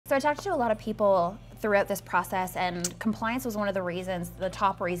So I talked to a lot of people throughout this process, and compliance was one of the reasons, the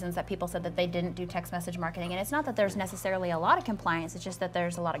top reasons that people said that they didn't do text message marketing. And it's not that there's necessarily a lot of compliance, it's just that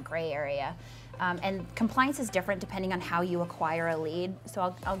there's a lot of gray area. And compliance is different depending on how you acquire a lead.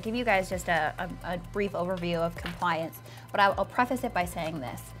 So I'll give you guys just a brief overview of compliance, but I'll preface it by saying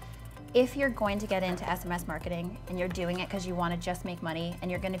this. If you're going to get into SMS marketing and you're doing it because you want to just make money and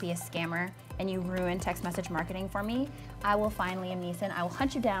you're going to be a scammer and you ruin text message marketing for me, I will find Liam Neeson, I will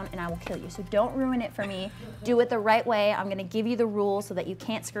hunt you down, and I will kill you. So don't ruin it for me. Do it the right way. I'm going to give you the rules so that you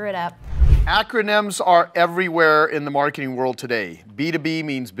can't screw it up. Acronyms are everywhere in the marketing world today. B2B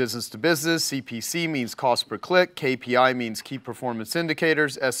means business to business, CPC means cost per click, KPI means key performance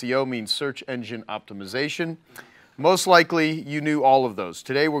indicators, SEO means search engine optimization. Most likely you knew all of those.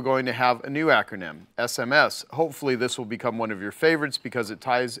 Today we're going to have a new acronym, SMS. Hopefully this will become one of your favorites because it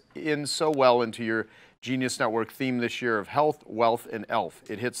ties in so well into your Genius Network theme this year of health, wealth, and elf.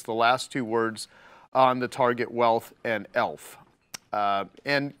 It hits the last two words on the target, wealth and elf.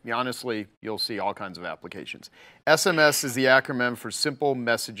 And honestly, you'll see all kinds of applications. SMS is the acronym for Simple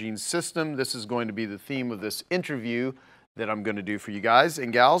Messaging System. This is going to be the theme of this interview that I'm going to do for you guys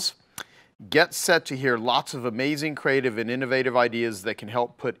and gals. Get set to hear lots of amazing, creative, and innovative ideas that can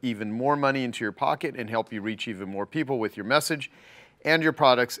help put even more money into your pocket and help you reach even more people with your message and your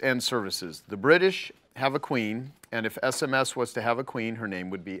products and services. The British have a queen, and if SMS was to have a queen, her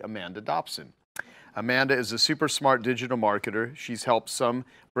name would be Amanda Dobson. Amanda is a super smart digital marketer. She's helped some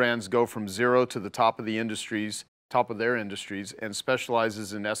brands go from zero to the top of their industries, and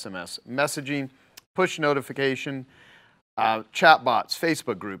specializes in SMS messaging, push notification, chatbots,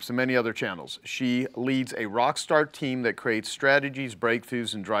 Facebook groups, and many other channels. She leads a rockstar team that creates strategies,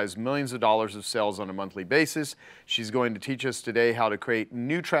 breakthroughs, and drives millions of dollars of sales on a monthly basis. She's going to teach us today how to create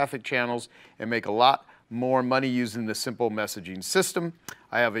new traffic channels and make a lot more money using the simple messaging system.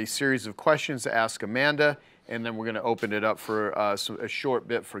 I have a series of questions to ask Amanda, and then we're going to open it up for a short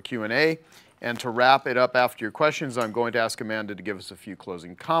bit for Q&A. And to wrap it up after your questions, I'm going to ask Amanda to give us a few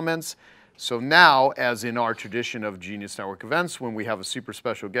closing comments. So now, as in our tradition of Genius Network events, when we have a super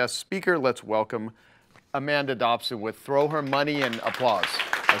special guest speaker, let's welcome Amanda Dobson with Throw Her Money and applause.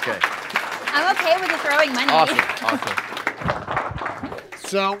 Okay. I'm okay with you throwing money. Awesome, awesome.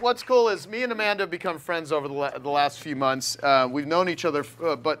 So what's cool is me and Amanda have become friends over the last few months. We've known each other,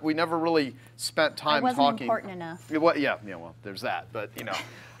 but we never really spent time talking. I wasn't important enough. Yeah, well, there's that, but you know.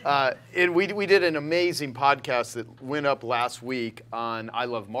 We did an amazing podcast that went up last week on I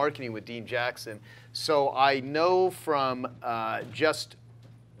Love Marketing with Dean Jackson. So I know from just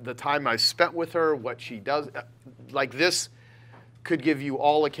the time I spent with her, what she does, like this could give you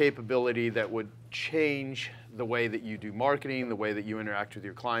all a capability that would change the way that you do marketing, the way that you interact with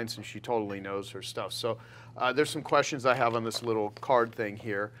your clients, and she totally knows her stuff. So there's some questions I have on this little card thing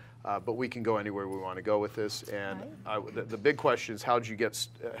here. But we can go anywhere we want to go with this. And the big question is, how'd you get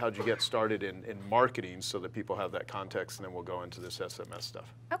started in marketing, so that people have that context, and then we'll go into this SMS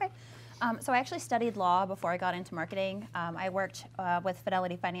stuff. Okay. So I actually studied law before I got into marketing. I worked with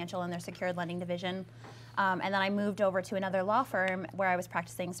Fidelity Financial in their secured lending division. And then I moved over to another law firm where I was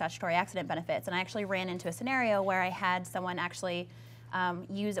practicing statutory accident benefits. And I actually ran into a scenario where I had someone actually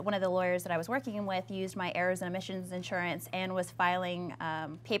one of the lawyers that I was working with used my errors and omissions insurance and was filing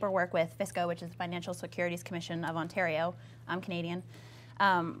paperwork with FSCO, which is the Financial Securities Commission of Ontario. I'm Canadian.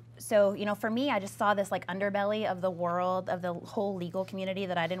 So, you know, for me, I just saw this like underbelly of the world, of the whole legal community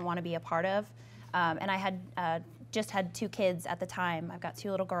that I didn't want to be a part of. And I had just had 2 kids at the time. I've got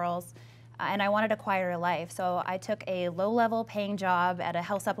 2 little girls. And I wanted to acquire a life. So I took a low-level paying job at a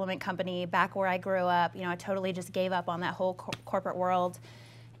health supplement company back where I grew up. You know, I totally just gave up on that whole corporate world.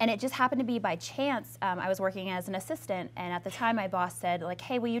 And it just happened to be by chance. I was working as an assistant, and at the time my boss said, like,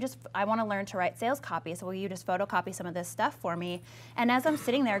 hey, I want to learn to write sales copy, so will you just photocopy some of this stuff for me? And as I'm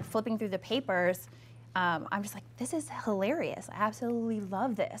sitting there flipping through the papers, I'm just like, this is hilarious. I absolutely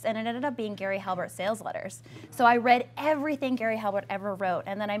love this. And it ended up being Gary Halbert's sales letters. So I read everything Gary Halbert ever wrote,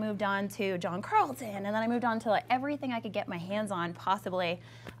 and then I moved on to John Carlton, and then I moved on to like everything I could get my hands on possibly.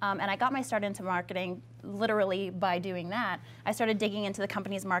 And I got my start into marketing literally by doing that. I started digging into the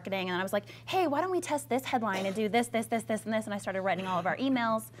company's marketing, and I was like, hey, why don't we test this headline and do this, this, this, this, and this? And I started writing all of our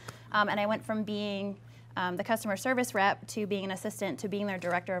emails. And I went from being the customer service rep to being an assistant to being their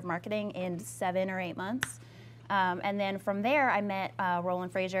director of marketing in 7 or 8 months. And then from there, I met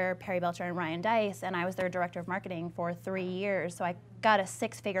Roland Frazier, Perry Belcher, and Ryan Dice, and I was their director of marketing for 3 years. So I got a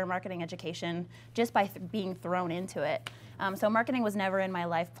 6-figure marketing education just by being thrown into it. So marketing was never in my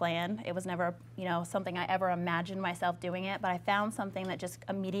life plan. It was never, you know, something I ever imagined myself doing it, but I found something that just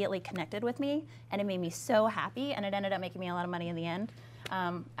immediately connected with me, and it made me so happy, and it ended up making me a lot of money in the end.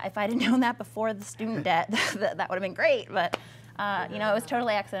 If I'd have known that before the student debt, that would have been great. But you know, it was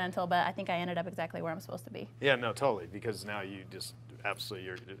totally accidental. But I think I ended up exactly where I'm supposed to be. Yeah, no, totally. Because now you just absolutely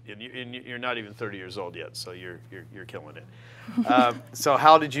you're not even 30 years old yet, so you're killing it. So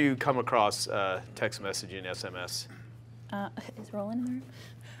how did you come across text messaging, SMS? Is Roland in the room?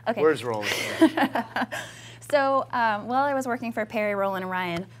 Okay. Where's Roland? So while I was working for Perry, Roland, and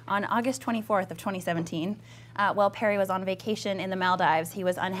Ryan on August 24th of 2017, while Perry was on vacation in the Maldives, he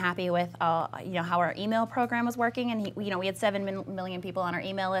was unhappy with you know, how our email program was working, and you know, we had 7 million people on our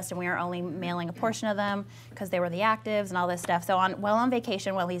email list, and we were only mailing a portion of them because they were the actives and all this stuff. So while on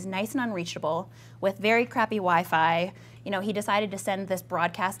vacation, while he's nice and unreachable with very crappy Wi-Fi, you know, he decided to send this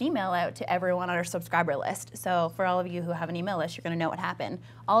broadcast email out to everyone on our subscriber list. So for all of you who have an email list, you're going to know what happened.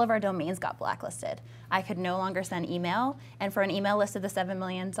 All of our domains got blacklisted. I could no longer send email, and for an email list of the 7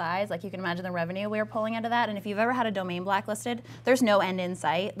 million size, like you can imagine the revenue we were pulling out of that. And if you've ever had a domain blacklisted, there's no end in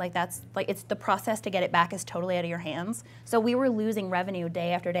sight. Like that's like it's the process to get it back is totally out of your hands. So we were losing revenue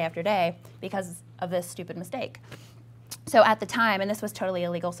day after day after day because of this stupid mistake. So at the time, and this was totally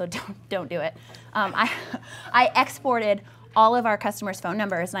illegal, so don't do it. I exported all of our customers' phone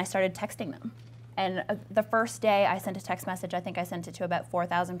numbers and I started texting them. And the first day I sent a text message, I think I sent it to about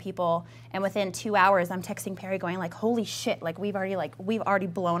 4,000 people. And within 2 hours, I'm texting Perry going like, holy shit, like we've already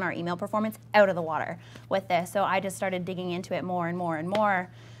blown our email performance out of the water with this. So I just started digging into it more and more and more.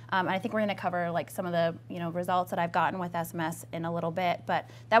 And I think we're going to cover like some of the results that I've gotten with SMS in a little bit. But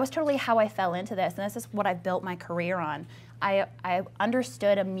that was totally how I fell into this, and this is what I built my career on. I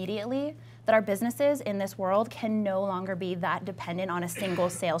understood immediately that our businesses in this world can no longer be that dependent on a single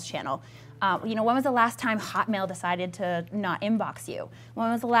sales channel. When was the last time Hotmail decided to not inbox you?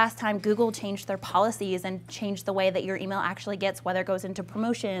 When was the last time Google changed their policies and changed the way that your email actually gets, whether it goes into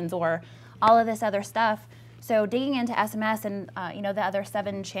promotions or all of this other stuff? So digging into SMS and the other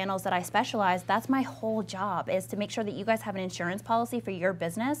 7 channels that I specialize, that's my whole job, is to make sure that you guys have an insurance policy for your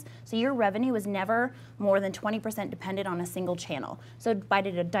business so your revenue is never more than 20% dependent on a single channel. So by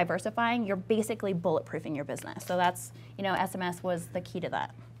diversifying, you're basically bulletproofing your business. So that's, SMS was the key to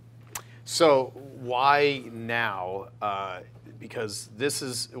that. So why now? Because this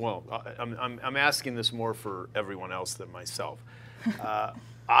is, well, I'm asking this more for everyone else than myself.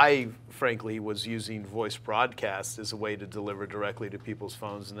 I, frankly, was using voice broadcast as a way to deliver directly to people's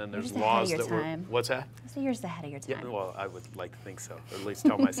phones, and then there's laws that were... What's that? So you're just ahead of your time. Yeah, well, I would like to think so, or at least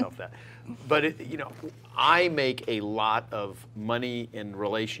tell myself that. But, I make a lot of money in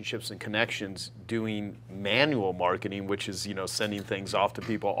relationships and connections doing manual marketing, which is, sending things off to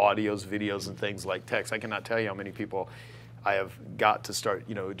people, audios, videos, and things like text. I cannot tell you how many people I have got to start,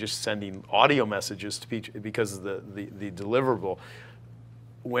 just sending audio messages to people because of the deliverable.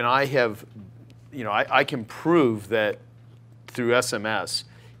 When I have, I can prove that through SMS,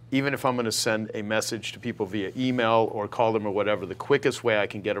 even if I'm going to send a message to people via email or call them or whatever, the quickest way I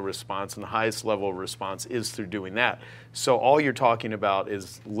can get a response and the highest level of response is through doing that. So all you're talking about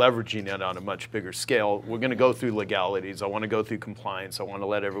is leveraging it on a much bigger scale. We're going to go through legalities. I want to go through compliance. I want to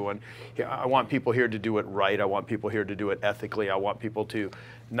let everyone, I want people here to do it right. I want people here to do it ethically. I want people to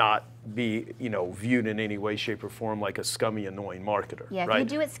not be, viewed in any way, shape, or form like a scummy, annoying marketer. Yeah, if you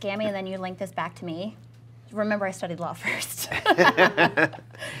do it scammy and then you link this back to me, remember I studied law first.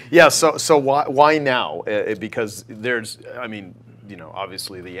 Yeah, so why now? Because there's,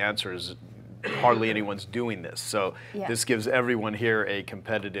 obviously the answer is hardly anyone's doing this. So yeah. This gives everyone here a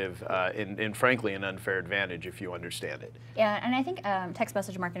competitive and frankly an unfair advantage if you understand it. Yeah, and I think text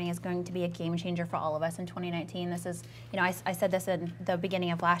message marketing is going to be a game changer for all of us in 2019. This is, I said this in the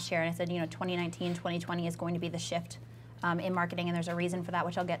beginning of last year, and I said, 2019, 2020 is going to be the shift in marketing, and there's a reason for that,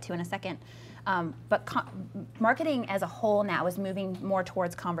 which I'll get to in a second. But marketing as a whole now is moving more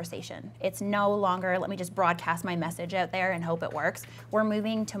towards conversation. It's no longer, let me just broadcast my message out there and hope it works. We're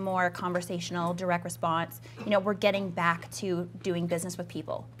moving to more conversational, direct response. We're getting back to doing business with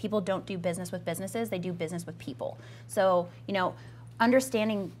people. People don't do business with businesses, they do business with people. So,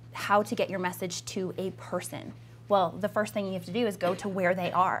 understanding how to get your message to a person. Well, the first thing you have to do is go to where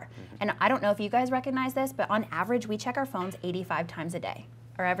they are. And I don't know if you guys recognize this, but on average, we check our phones 85 times a day,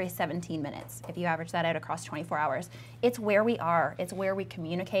 or every 17 minutes, if you average that out across 24 hours. It's where we are. It's where we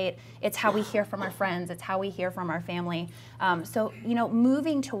communicate. It's how we hear from our friends. It's how we hear from our family. So,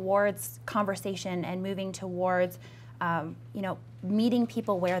 moving towards conversation and moving towards, meeting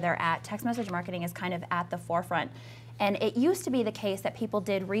people where they're at, text message marketing is kind of at the forefront. And it used to be the case that people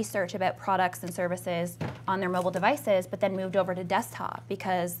did research about products and services on their mobile devices, but then moved over to desktop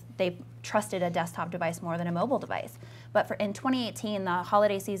because they trusted a desktop device more than a mobile device. But in 2018, the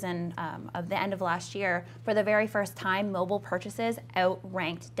holiday season of the end of last year, for the very first time, mobile purchases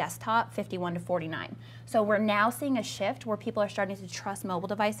outranked desktop 51-49. So we're now seeing a shift where people are starting to trust mobile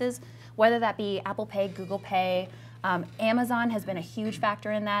devices, whether that be Apple Pay, Google Pay. Amazon has been a huge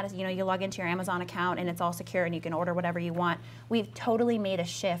factor in that. As you know, you log into your Amazon account and it's all secure and you can order whatever you want. We've totally made a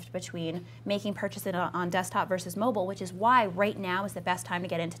shift between making purchases on desktop versus mobile, which is why right now is the best time to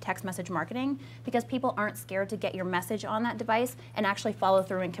get into text message marketing, because people aren't scared to get your message on that device and actually follow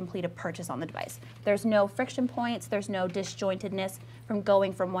through and complete a purchase on the device. There's no friction points, there's no disjointedness from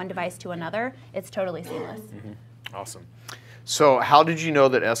going from one device to another. It's totally seamless. Awesome. So how did you know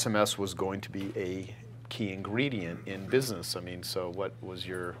that SMS was going to be a key ingredient in business? I mean, so what was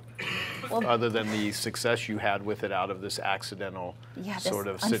your, other than the success you had with it out of this accidental sort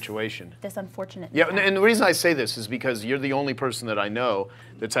of situation? This unfortunate. Yeah, and the reason I say this is because you're the only person that I know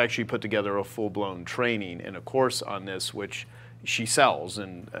that's actually put together a full-blown training and a course on this, which she sells,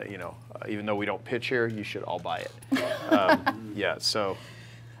 and you know, even though we don't pitch here, you should all buy it. Yeah, so.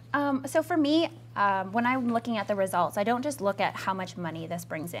 So for me, when I'm looking at the results, I don't just look at how much money this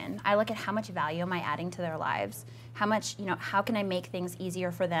brings in. I look at how much value am I adding to their lives? How much, you know, how can I make things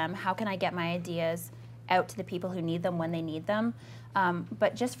easier for them? How can I get my ideas out to the people who need them when they need them?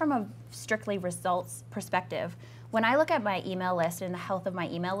 But just from a strictly results perspective, when I look at my email list and the health of my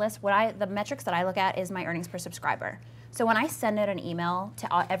email list, the metrics that I look at is my earnings per subscriber. So when I send out an email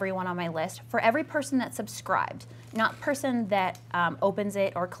to everyone on my list, for every person that's subscribed, not person that opens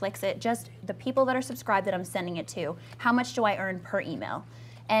it or clicks it, just the people that are subscribed that I'm sending it to, how much do I earn per email?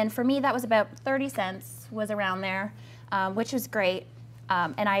 And for me, that was about 30 cents, was around there, which was great.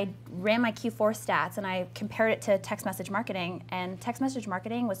 And I ran my Q4 stats and I compared it to text message marketing, and text message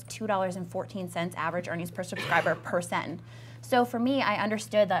marketing was $2.14 average earnings per subscriber per send. So for me, I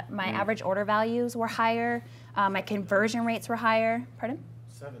understood that my average order values were higher, my conversion rates were higher. Pardon?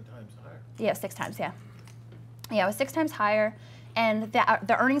 7 times higher. Yeah, 6 times, yeah. Yeah, it was 6 times higher. And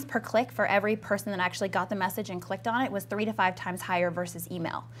the earnings per click for every person that actually got the message and clicked on it was 3 to 5 times higher versus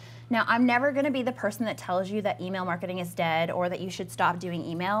email. Now, I'm never going to be the person that tells you that email marketing is dead or that you should stop doing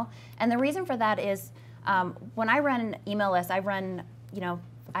email. And the reason for that is when I run email lists, I run, you know,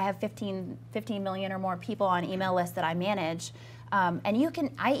 I have 15 million or more people on email lists that I manage. And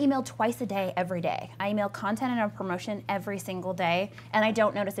I email twice a day, every day. I email content and a promotion every single day, and I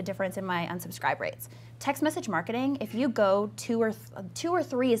don't notice a difference in my unsubscribe rates. Text message marketing, if you go two or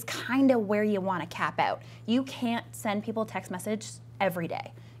three is kind of where you want to cap out. You can't send people text message every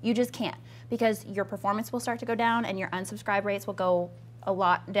day. You just can't, because your performance will start to go down and your unsubscribe rates will go a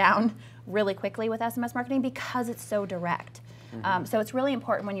lot down really quickly with SMS marketing because it's so direct. So it's really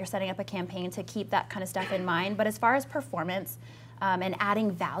important when you're setting up a campaign to keep that kind of stuff in mind. But as far as performance and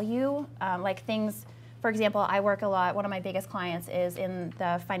adding value, like things, for example, I work a lot, one of my biggest clients is in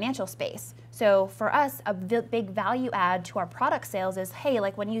the financial space. So for us, a big value add to our product sales is, hey,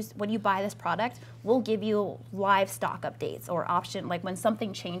 like when you buy this product, we'll give you live stock updates or option, like when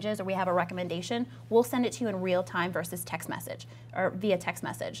something changes or we have a recommendation, we'll send it to you in real time versus text message or via text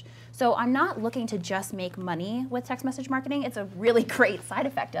message. So I'm not looking to just make money with text message marketing. It's a really great side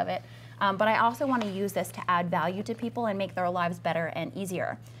effect of it. But I also want to use this to add value to people and make their lives better and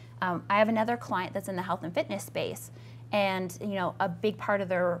easier. I have another client that's in the health and fitness space, and you know, a big part of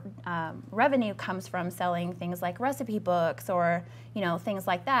their revenue comes from selling things like recipe books or you know, things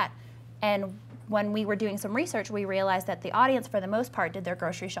like that. And when we were doing some research, we realized that the audience, for the most part, did their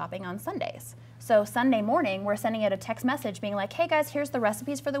grocery shopping on Sundays. So Sunday morning, we're sending out a text message being like, hey guys, here's the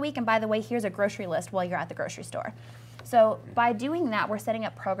recipes for the week, and by the way, here's a grocery list while you're at the grocery store. So by doing that, we're setting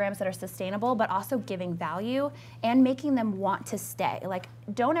up programs that are sustainable, but also giving value and making them want to stay. Like,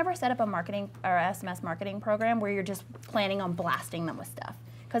 don't ever set up a marketing or SMS marketing program where you're just planning on blasting them with stuff,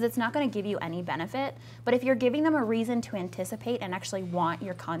 because it's not going to give you any benefit. But if you're giving them a reason to anticipate and actually want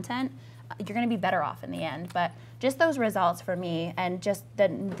your content, you're going to be better off in the end. But just those results for me, and just the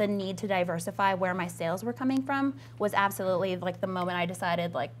need to diversify where my sales were coming from, was absolutely like the moment I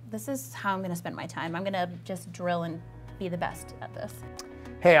decided, like, this is how I'm going to spend my time. I'm going to just drill and be the best at this.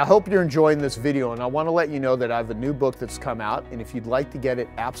 Hey, I hope you're enjoying this video, and I want to let you know that I have a new book that's come out, and if you'd like to get it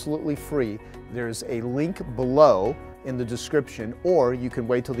absolutely free, there's a link below in the description, or you can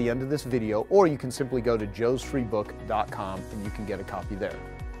wait till the end of this video, or you can simply go to joesfreebook.com and you can get a copy there.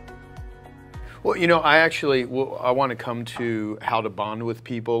 Well, you know, I want to come to how to bond with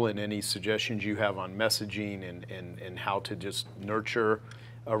people and any suggestions you have on messaging and how to just nurture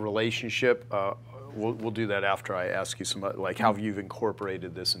a relationship. We'll do that after I ask you some, like how you've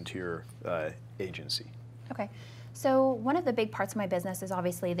incorporated this into your agency. Okay. So one of the big parts of my business is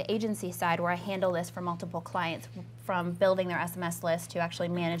obviously the agency side, where I handle this for multiple clients from building their SMS list to actually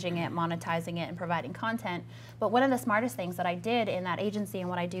managing it, monetizing it, and providing content. But one of the smartest things that I did in that agency and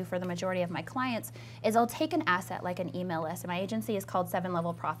what I do for the majority of my clients is I'll take an asset like an email list. And my agency is called 7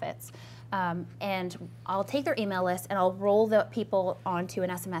 Level Profits. And I'll take their email list and I'll roll the people onto an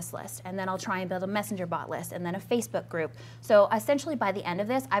SMS list. And then I'll try and build a messenger bot list and then a Facebook group. So essentially by the end of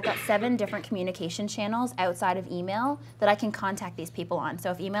this, I've got 7 different communication channels outside of email that I can contact these people on.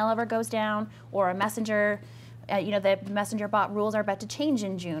 So if email ever goes down or a messenger, the messenger bot rules are about to change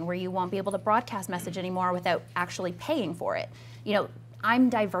in June where you won't be able to broadcast message anymore without actually paying for it. I'm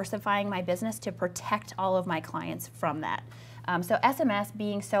diversifying my business to protect all of my clients from that. So SMS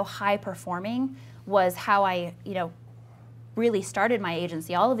being so high performing was how I, really started my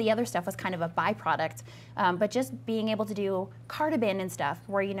agency. All of the other stuff was kind of a byproduct, but just being able to do cart abandon and stuff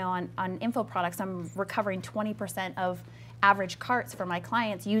where, on info products, I'm recovering 20% of average carts for my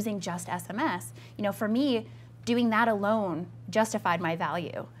clients using just SMS. For me, doing that alone justified my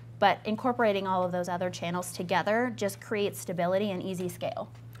value. But incorporating all of those other channels together just creates stability and easy scale.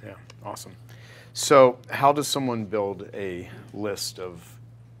 Yeah, awesome. So how does someone build a list of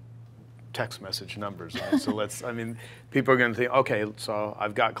text message numbers? So people are going to think, okay, so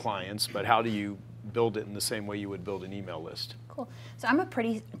I've got clients, but how do you build it in the same way you would build an email list? Cool. So I'm a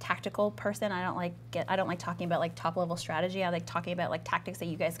pretty tactical person. I don't like talking about like top level strategy. I like talking about like tactics that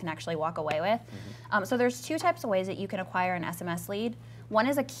you guys can actually walk away with. So there's 2 types of ways that you can acquire an SMS lead. One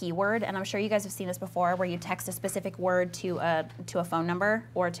is a keyword, and I'm sure you guys have seen this before, where you text a specific word to a phone number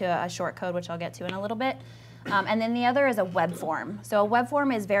or to a short code, which I'll get to in a little bit. And then the other is a web form. So a web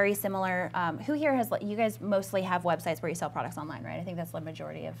form is very similar. Who here you guys mostly have websites where you sell products online, right? I think that's the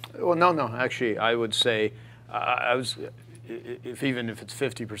majority of. Well, no. Actually, I would say even if it's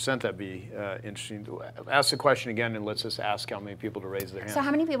 50%, that'd be interesting. Ask the question again, and let's just ask how many people to raise their hand. So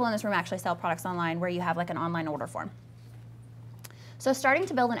how many people in this room actually sell products online where you have like an online order form? So starting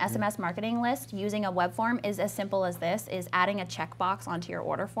to build an SMS marketing list using a web form is as simple as this, is adding a checkbox onto your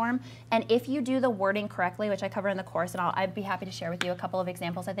order form. And if you do the wording correctly, which I cover in the course, and I'd be happy to share with you a couple of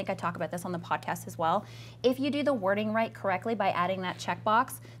examples. I think I talk about this on the podcast as well. If you do the wording right correctly by adding that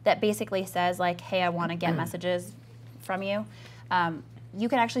checkbox that basically says like, hey, I want to get messages from you, you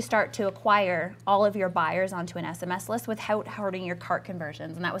can actually start to acquire all of your buyers onto an SMS list without hurting your cart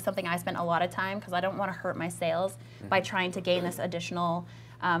conversions. And that was something I spent a lot of time because I don't want to hurt my sales by trying to gain this additional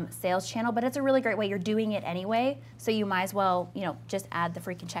sales channel. But it's a really great way. You're doing it anyway, so you might as well, just add the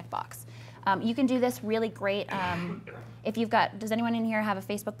freaking checkbox. You can do this really great if you've got. Does anyone in here have a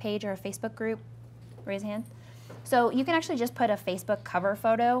Facebook page or a Facebook group? Raise a hand. So you can actually just put a Facebook cover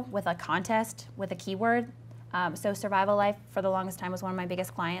photo with a contest with a keyword. So Survival Life, for the longest time, was one of my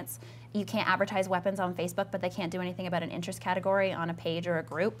biggest clients. You can't advertise weapons on Facebook, but they can't do anything about an interest category on a page or a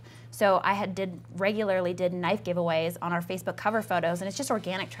group. So I regularly did knife giveaways on our Facebook cover photos, and it's just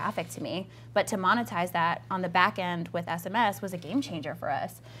organic traffic to me. But to monetize that on the back end with SMS was a game changer for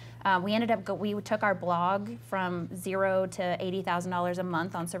us. We took our blog from $0 to $80,000 a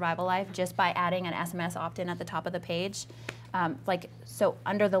month on Survival Life just by adding an SMS opt-in at the top of the page. So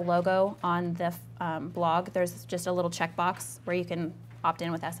under the logo on the blog, there's just a little checkbox where you can opt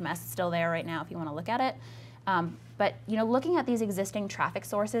in with SMS. It's still there right now if you want to look at it. But looking at these existing traffic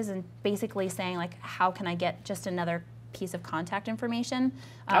sources and basically saying like, how can I get just another piece of contact information?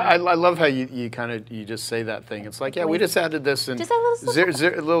 I love how you just say that thing. It's like, yeah, we just added this and just a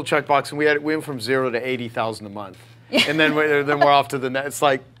little checkbox, and we went from 0 to 80,000 a month, and then we're off to the next. It's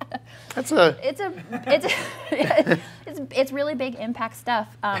like it's really big impact stuff.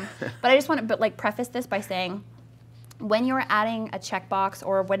 But I just want to preface this by saying, when you're adding a checkbox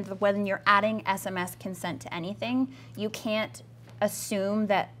or when you're adding SMS consent to anything, you can't assume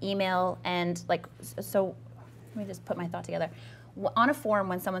that email and so. Let me just put my thought together. On a form,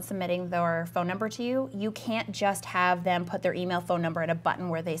 when someone's submitting their phone number to you, you can't just have them put their email, phone number, and a button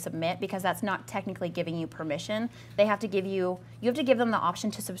where they submit, because that's not technically giving you permission. You have to give them the option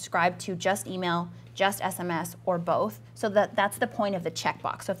to subscribe to just email, just SMS, or both. So that's the point of the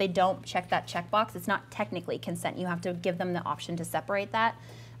checkbox. So if they don't check that checkbox, it's not technically consent. You have to give them the option to separate that.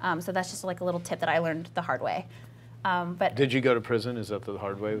 So that's just like a little tip that I learned the hard way. But did you go to prison? Is that the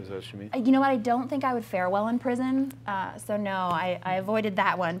hard way? Was that what you mean? You know what? I don't think I would fare well in prison. So no, I avoided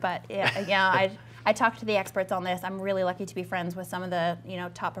that one. But yeah, I talked to the experts on this. I'm really lucky to be friends with some of the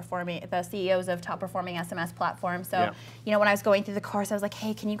the CEOs of top performing SMS platforms. So when I was going through the course, I was like,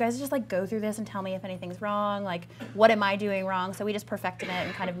 hey, can you guys just go through this and tell me if anything's wrong? Like, what am I doing wrong? So we just perfected it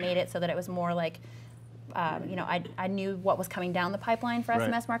and kind of made it so that it was more like, I knew what was coming down the pipeline for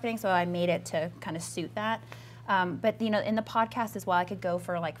SMS marketing, so I made it to kind of suit that. But in the podcast as well, I could go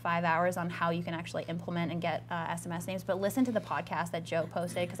for like 5 hours on how you can actually implement and get SMS names. But listen to the podcast that Joe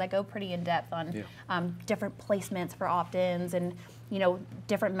posted, because I go pretty in depth on different placements for opt-ins and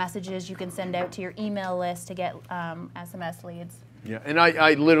different messages you can send out to your email list to get SMS leads. Yeah, and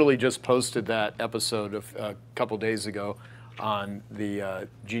I literally just posted that episode a couple days ago on the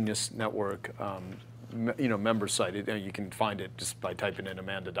Genius Network member site. You can find it just by typing in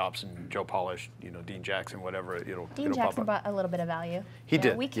Amanda Dobson, Joe Polish, Dean Jackson, whatever. Dean Jackson brought a little bit of value. He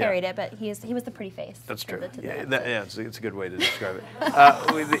did. We carried it, but he was the pretty face. That's true. It's a good way to describe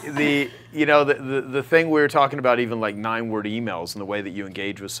it. The thing we were talking about, even like 9-word emails, and the way that you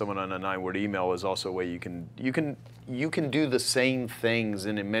engage with someone on a 9-word email is also a way you can do the same things,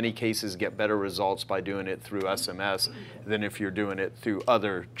 and in many cases get better results by doing it through SMS than if you're doing it through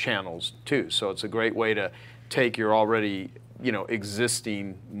other channels too. So it's a great way to take your already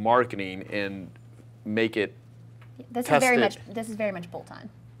existing marketing and make it this is very much bolt-on.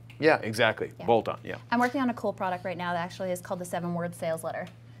 Yeah, exactly. Yeah. Bolt-on. Yeah. I'm working on a cool product right now that actually is called the 7-word sales letter.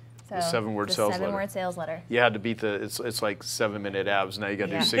 So the 7-word sales letter. 7-word sales letter. You had to beat it's like 7-minute abs. Now you got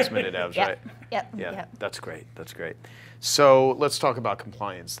to do 6-minute abs, right? Yep. Yeah. That's great. That's great. So let's talk about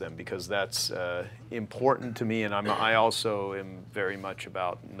compliance then, because that's important to me, and I also am very much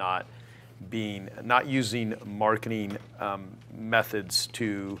about not using marketing methods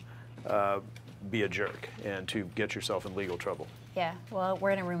to be a jerk and to get yourself in legal trouble. Yeah, well,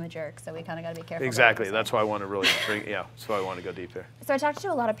 we're in a room of jerks, so we kind of got to be careful. Exactly. That's why I want to really that's why I want to go deep there. So I talked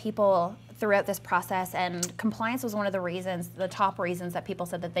to a lot of people throughout this process, and compliance was one of the top reasons that people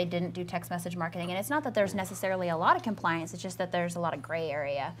said that they didn't do text message marketing. And it's not that there's necessarily a lot of compliance, it's just that there's a lot of gray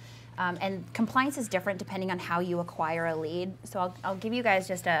area. And compliance is different depending on how you acquire a lead. So I'll give you guys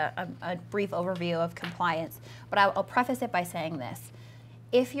just a brief overview of compliance, but I'll preface it by saying this.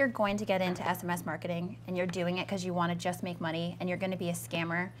 If you're going to get into SMS marketing and you're doing it because you want to just make money and you're going to be a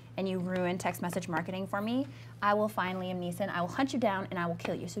scammer and you ruin text message marketing for me, I will find Liam Neeson, I will hunt you down, and I will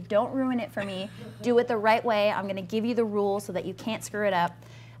kill you. So don't ruin it for me. Do it the right way. I'm going to give you the rules so that you can't screw it up.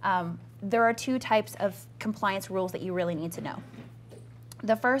 There are 2 types of compliance rules that you really need to know.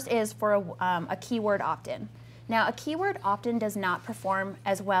 The first is for a keyword opt-in. Now, a keyword opt-in does not perform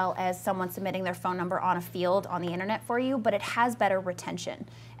as well as someone submitting their phone number on a field on the internet for you, but it has better retention,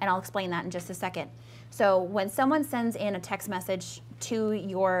 and I'll explain that in just a second. So when someone sends in a text message to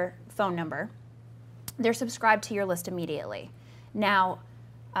your phone number, they're subscribed to your list immediately. Now,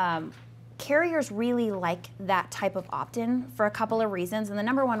 carriers really like that type of opt-in for a couple of reasons, and the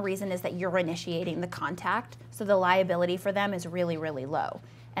number one reason is that you're initiating the contact, so the liability for them is really, really low,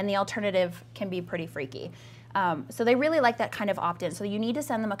 and the alternative can be pretty freaky. So they really like that kind of opt-in. So you need to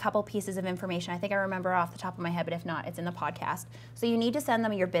send them a couple pieces of information. I think I remember off the top of my head, but if not, it's in the podcast. So you need to send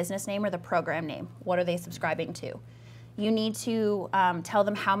them your business name or the program name. What are they subscribing to? You need to tell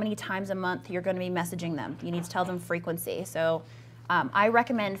them how many times a month you're going to be messaging them. You need to tell them frequency. So I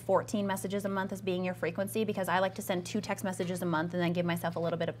recommend 14 messages a month as being your frequency, because I like to send 2 text messages a month and then give myself a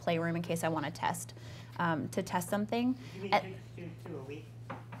little bit of playroom in case I want to test something. You mean 2 a week?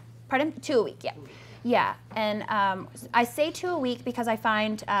 Pardon? 2 a week, yeah. Yeah, and I say 2 a week because I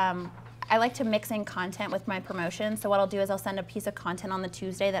find I like to mix in content with my promotion. So what I'll do is I'll send a piece of content on the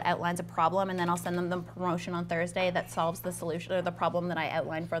Tuesday that outlines a problem, and then I'll send them the promotion on Thursday that solves the solution or the problem that I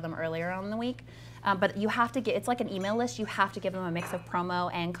outlined for them earlier on in the week. But you have to it's like an email list. You have to give them a mix of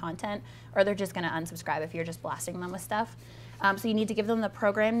promo and content, or they're just going to unsubscribe if you're just blasting them with stuff. So you need to give them the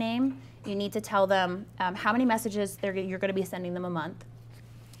program name. You need to tell them how many messages you're going to be sending them a month.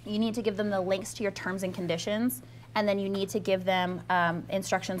 You need to give them the links to your terms and conditions, and then you need to give them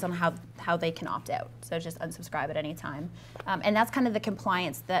instructions on how they can opt out. So just unsubscribe at any time. And that's kind of the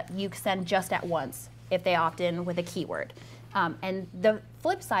compliance that you send just at once if they opt in with a keyword. And the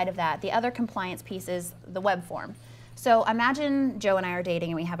flip side of that, the other compliance piece is the web form. So imagine Joe and I are dating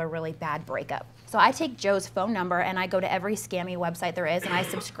and we have a really bad breakup. So I take Joe's phone number and I go to every scammy website there is and I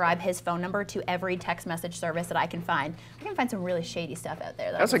subscribe his phone number to every text message service that I can find. I can find some really shady stuff out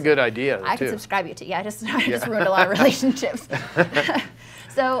there. That's a good idea, I can subscribe you to. Yeah, I just ruined a lot of relationships.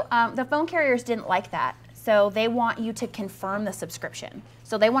 So the phone carriers didn't like that. So they want you to confirm the subscription.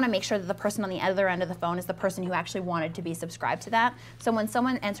 So they want to make sure that the person on the other end of the phone is the person who actually wanted to be subscribed to that. So when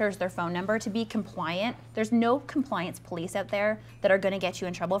someone enters their phone number, to be compliant, there's no compliance police out there that are going to get you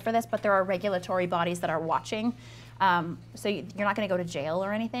in trouble for this, but there are regulatory bodies that are watching. So you're not going to go to jail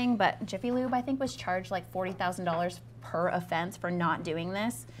or anything, but Jiffy Lube, I think, was charged like $40,000 per offense for not doing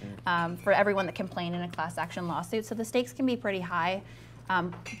this for everyone that complained in a class action lawsuit. So the stakes can be pretty high.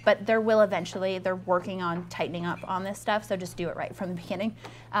 But there will eventually, they're working on tightening up on this stuff, so just do it right from the beginning.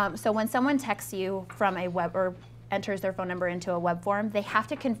 So when someone texts you from a web or enters their phone number into a web form, they have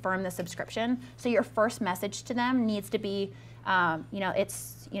to confirm the subscription. So your first message to them needs to be,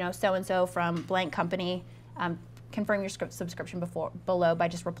 it's so-and-so from blank company. Confirm your subscription below by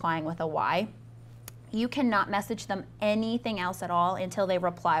just replying with a Y. You cannot message them anything else at all until they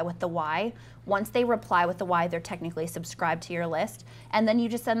reply with the Y. Once they reply with the Y, they're technically subscribed to your list. And then you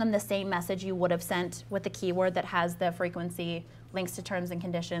just send them the same message you would have sent with the keyword that has the frequency, links to terms and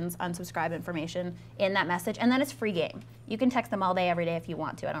conditions, unsubscribe information in that message. And then it's free game. You can text them all day, every day if you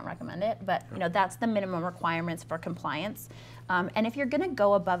want to. I don't recommend it, but that's the minimum requirements for compliance. And if you're going to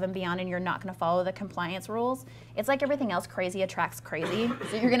go above and beyond and you're not going to follow the compliance rules, it's like everything else, crazy attracts crazy.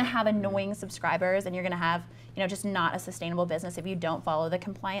 So you're going to have annoying subscribers and you're going to have just not a sustainable business if you don't follow the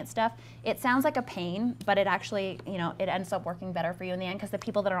compliance stuff. It sounds like a pain, but it actually, it ends up working better for you in the end because the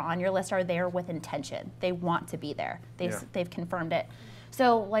people that are on your list are there with intention. They want to be there. They've confirmed it.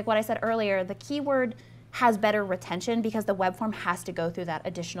 So like what I said earlier, the keyword has better retention because the web form has to go through that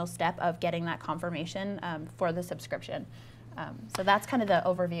additional step of getting that confirmation for the subscription. So that's kind of the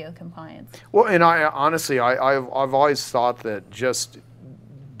overview of compliance. Well, and I've always thought that just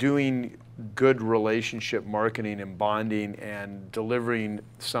doing good relationship marketing and bonding and delivering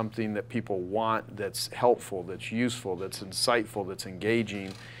something that people want, that's helpful, that's useful, that's insightful, that's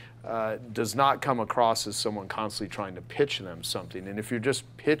engaging, does not come across as someone constantly trying to pitch them something. And if you're just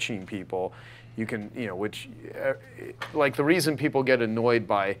pitching people, you can, like the reason people get annoyed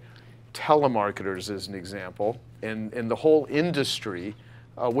by telemarketers as an example, and the whole industry,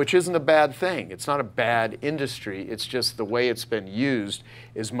 which isn't a bad thing. It's not a bad industry. It's just the way it's been used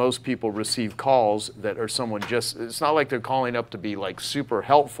is most people receive calls that are someone just, it's not like they're calling up to be like super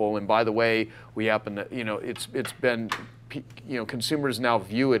helpful. And by the way, we happen to, it's been, consumers now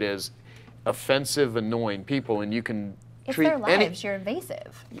view it as offensive, annoying people, and you can treat their lives, you're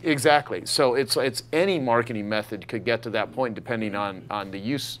invasive. Exactly. So it's any marketing method could get to that point depending on the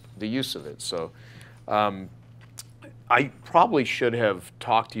use of it. So I probably should have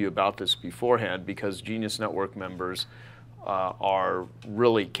talked to you about this beforehand because Genius Network members are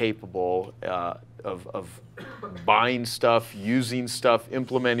really capable of buying stuff, using stuff,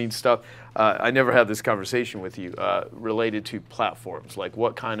 implementing stuff. I never had this conversation with you related to platforms. Like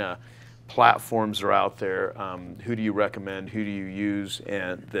what kind of platforms are out there? Who do you recommend? Who do you use?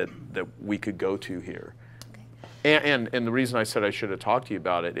 And that we could go to here. Okay. And the reason I said I should have talked to you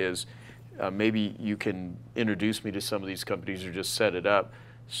about it is maybe you can introduce me to some of these companies or just set it up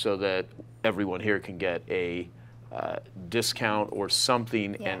so that everyone here can get a discount or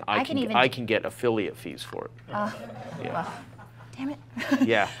something, and I can get affiliate fees for it. Well, damn it.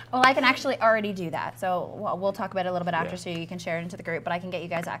 Yeah. Well, I can actually already do that. So we'll talk about it a little bit after so you can share it into the group, but I can get you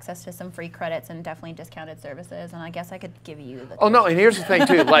guys access to some free credits and definitely discounted services, and I guess I could give you the... Oh, no, and here's the thing,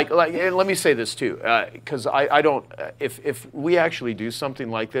 too. like and let me say this, too, because I don't... If we actually do something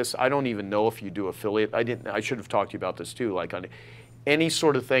like this, I don't even know if you do affiliate. I should have talked to you about this, too. Like on any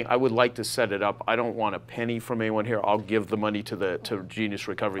sort of thing, I would like to set it up. I don't want a penny from anyone here. I'll give the money to Genius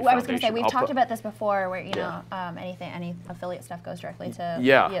Recovery Foundation. I was going to say, we've talked about this before where, any affiliate stuff goes directly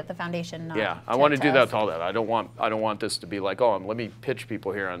to the foundation, not I want to do that to all that. I don't want this to be like, oh, let me pitch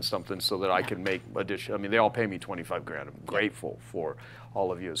people here on something so that I can make additional. I mean, they all pay me 25 grand. I'm grateful for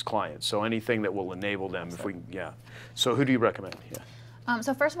all of you as clients. So anything that will enable them, if we So who do you recommend? Yeah.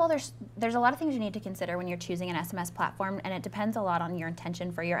 So first of all, there's a lot of things you need to consider when you're choosing an SMS platform, and it depends a lot on your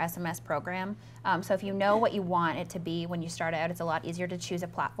intention for your SMS program. So if you know what you want it to be when you start out, it's a lot easier to choose a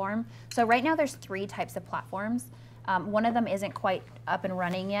platform. So right now there's 3 types of platforms. One of them isn't quite up and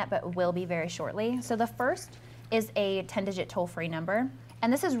running yet, but will be very shortly. So the first is a 10-digit toll-free number.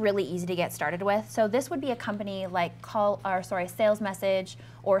 And this is really easy to get started with. So this would be a company like Sales Message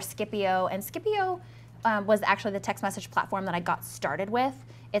or Scipio. And Scipio was actually the text message platform that I got started with.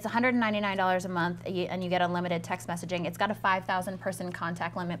 It's $199 a month, and you get unlimited text messaging. It's got a 5,000 person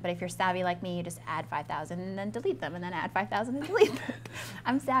contact limit, but if you're savvy like me, you just add 5,000 and then delete them, and then add 5,000 and delete them.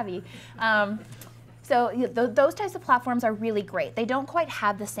 I'm savvy. So those types of platforms are really great. They don't quite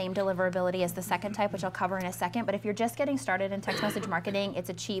have the same deliverability as the second type, which I'll cover in a second, but if you're just getting started in text message marketing, it's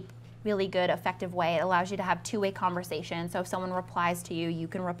a cheap, really good, effective way. It allows you to have two-way conversation. So if someone replies to you, you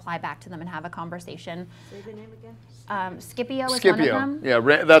can reply back to them and have a conversation. Say the name again. Scipio is one of them. Yeah,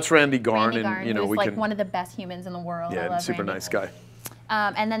 that's Randy Garn, Randy Garn, and who's like one of the best humans in the world. Yeah, I love super Randy. nice guy.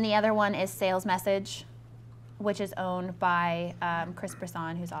 And then the other one is Sales Message, which is owned by Chris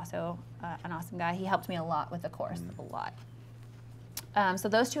Brisson, who's also an awesome guy. He helped me a lot with the course, a lot. So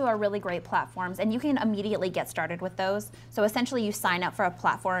those two are really great platforms, and you can immediately get started with those. So essentially, you sign up for a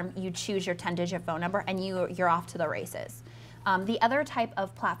platform, you choose your 10-digit phone number, and you're off to the races. The other type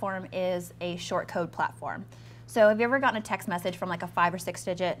of platform is a short code platform. So have you ever gotten a text message from like a 5 or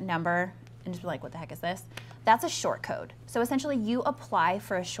 6-digit number and just be like, what the heck is this? That's a short code. So essentially, you apply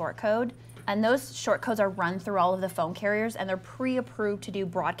for a short code, and those short codes are run through all of the phone carriers, and they're pre-approved to do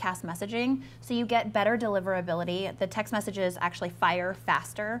broadcast messaging, so you get better deliverability. The text messages actually fire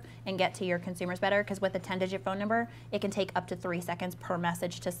faster and get to your consumers better, because with a 10-digit phone number, it can take up to 3 seconds per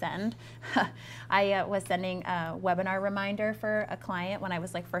message to send. I was sending a webinar reminder for a client when I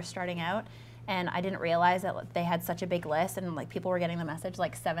was like first starting out, and I didn't realize that they had such a big list, and like people were getting the message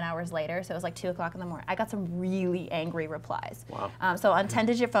like 7 hours later, so it was like 2 o'clock in the morning. I got some really angry replies. Wow. So on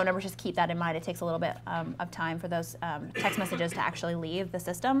 10-digit phone numbers, just keep that in mind. It takes a little bit of time for those text messages to actually leave the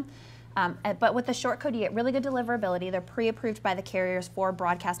system. But with the short code, you get really good deliverability. They're pre-approved by the carriers for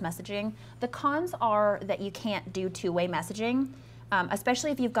broadcast messaging. The cons are that you can't do two-way messaging, especially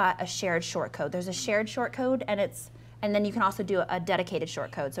if you've got a shared short code. There's a shared short code, and then you can also do a dedicated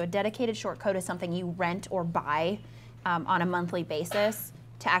short code. So a dedicated short code is something you rent or buy on a monthly basis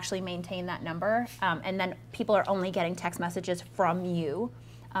to actually maintain that number. And then people are only getting text messages from you.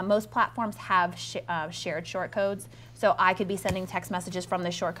 Most platforms have shared short codes. So I could be sending text messages from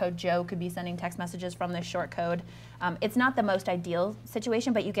this short code. Joe could be sending text messages from this short code. It's not the most ideal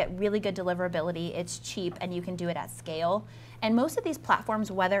situation, but you get really good deliverability. It's cheap, and you can do it at scale. And most of these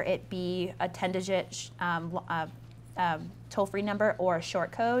platforms, whether it be a 10-digit toll-free number or a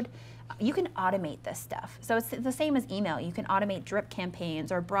short code, you can automate this stuff. So it's the same as email. You can automate drip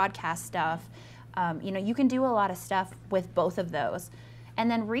campaigns or broadcast stuff. You can do a lot of stuff with both of those. And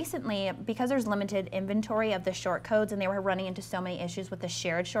then recently, because there's limited inventory of the short codes, and they were running into so many issues with the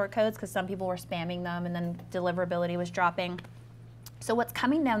shared short codes because some people were spamming them and then deliverability was dropping. So what's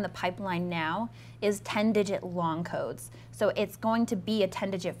coming down the pipeline now is 10-digit long codes. So it's going to be a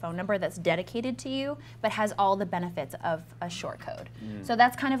 10-digit phone number that's dedicated to you, but has all the benefits of a short code. So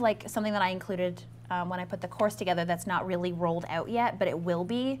that's kind of like something that I included when I put the course together that's not really rolled out yet, but it will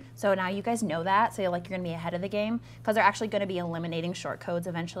be. So now you guys know that, so you're going to be ahead of the game, because they're actually going to be eliminating short codes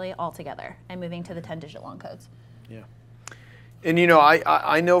eventually altogether and moving to the 10-digit long codes. Yeah. And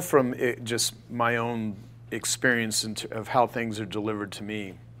I know from just my own experience of how things are delivered to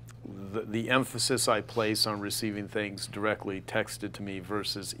me, the emphasis I place on receiving things directly texted to me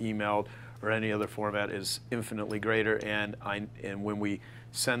versus emailed or any other format is infinitely greater. And when we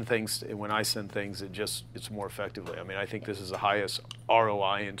send things, when I send things, it's more effectively. I mean, I think this is the highest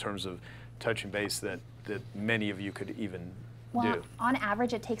ROI in terms of touching base that many of you could even do. On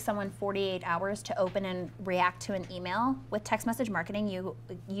average, it takes someone 48 hours to open and react to an email. With text message marketing,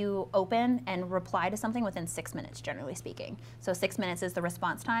 you open and reply to something within 6 minutes, generally speaking. So 6 minutes is the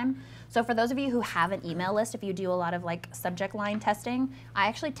response time. So for those of you who have an email list, if you do a lot of like subject line testing, I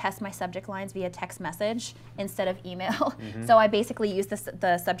actually test my subject lines via text message instead of email. So I basically use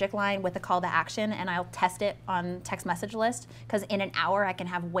the subject line with the call to action, and I'll test it on text message list, because in an hour I can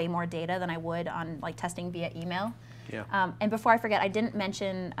have way more data than I would on like testing via email. Yeah. And before I forget, I didn't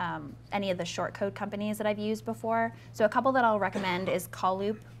mention any of the short code companies that I've used before. So a couple that I'll recommend is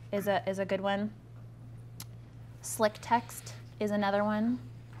CallLoop is a good one. Slick Text is another one.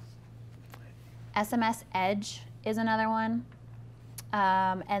 SMS Edge is another one.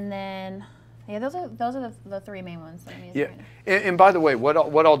 And then those are the three main ones that I'm using right now. And by the way, what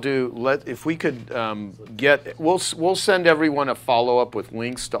I'll do, if we could we'll send everyone a follow-up with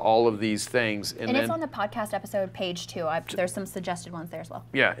links to all of these things. And it's on the podcast episode page too. There's some suggested ones there as well.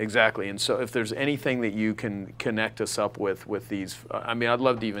 Yeah, exactly. And so if there's anything that you can connect us up with these, I mean, I'd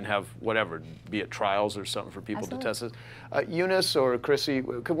love to even have whatever, be it trials or something for people to test this. Eunice or Chrissy,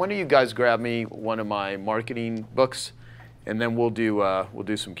 could one of you guys grab me one of my marketing books? And then we'll do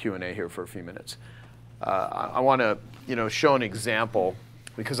some Q&A here for a few minutes. I want to show an example,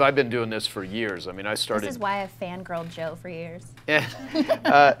 because I've been doing this for years. I mean, I started. This is why I've fangirled Joe for years.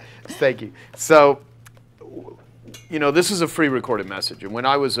 Thank you. So, this is a free recorded message. And when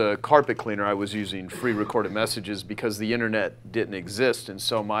I was a carpet cleaner, I was using free recorded messages because the internet didn't exist. And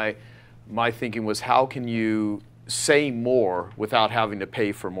so my thinking was, how can you say more without having to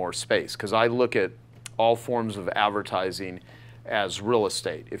pay for more space? Because I look at all forms of advertising as real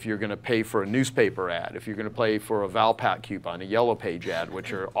estate. If you're going to pay for a newspaper ad, if you're going to pay for a Valpak coupon, a Yellow Page ad,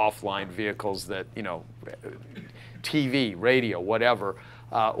 which are offline vehicles that, TV, radio, whatever,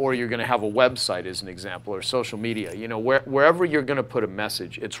 or you're going to have a website as an example, or social media, wherever you're going to put a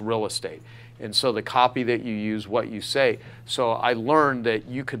message, it's real estate. And so the copy that you use, what you say. So I learned that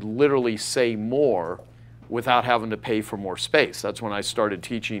you could literally say more without having to pay for more space. That's when I started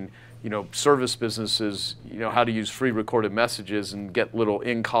teaching, service businesses, how to use free recorded messages and get little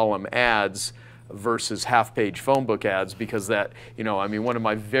in-column ads versus half-page phone book ads, because that, one of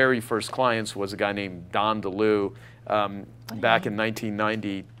my very first clients was a guy named Don DeLue. Back in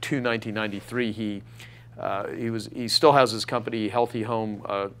 1992, 1993, he still has his company, Healthy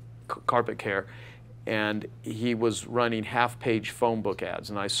Home Carpet Care, and he was running half-page phone book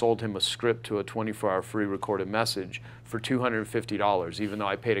ads, and I sold him a script to a 24-hour free recorded message for $250, even though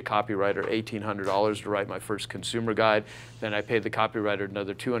I paid a copywriter $1,800 to write my first consumer guide. Then I paid the copywriter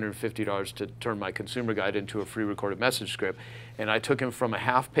another $250 to turn my consumer guide into a free recorded message script. And I took him from a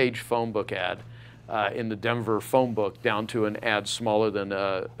half-page phone book ad in the Denver phone book down to an ad smaller than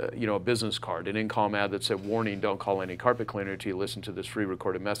a business card, an in-column ad that said, "Warning, don't call any carpet cleaner until you listen to this free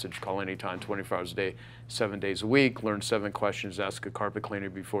recorded message. Call anytime, 24 hours a day, 7 days a week. Learn 7 questions, ask a carpet cleaner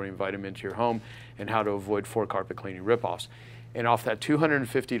before you invite him into your home, and how to avoid 4 carpet cleaning ripoffs." And off that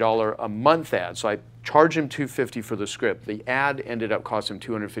 $250 a month ad, so I charged him $250 for the script. The ad ended up costing him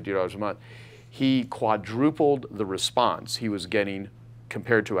 $250 a month. He quadrupled the response he was getting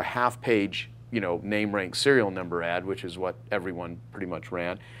compared to a half-page name, rank, serial number ad, which is what everyone pretty much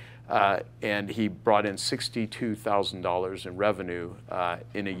ran. And he brought in $62,000 in revenue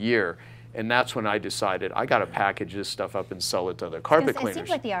in a year. And that's when I decided I got to package this stuff up and sell it to other carpet cleaners. It seems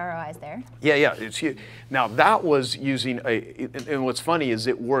like the ROI is there. Yeah, it's huge. Now that was using and what's funny is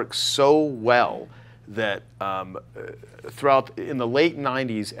it works so well that in the late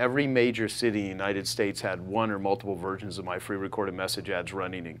 90s, every major city in the United States had one or multiple versions of my free recorded message ads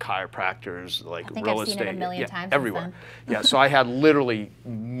running in chiropractors, like real estate. I've seen it a million times everywhere. Yeah, so I had literally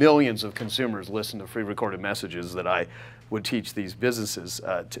millions of consumers listen to free recorded messages that I would teach these businesses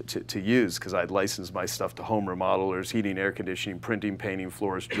to use, because I'd license my stuff to home remodelers, heating, air conditioning, printing, painting,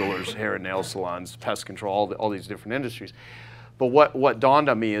 florists, jewelers, hair and nail salons, pest control, all these different industries. But what dawned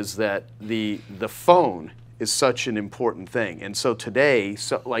on me is that the phone is such an important thing. And so today,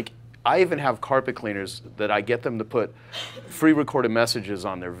 like I even have carpet cleaners that I get them to put free recorded messages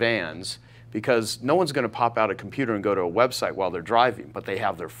on their vans, because no one's going to pop out a computer and go to a website while they're driving, but they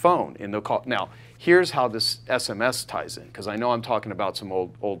have their phone and they'll call. Now, here's how this SMS ties in, because I know I'm talking about some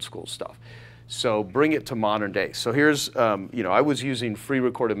old school stuff. So bring it to modern day. So here's, I was using free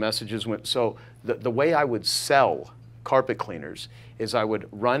recorded messages. So the way I would sell carpet cleaners is I would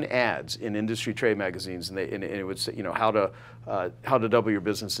run ads in industry trade magazines, and it would say, how to double your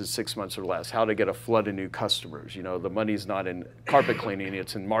business in 6 months or less, how to get a flood of new customers. The money's not in carpet cleaning,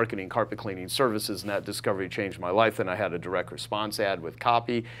 it's in marketing carpet cleaning services, and that discovery changed my life. Then I had a direct response ad with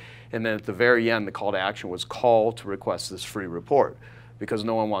copy, and then at the very end, the call to action was call to request this free report, because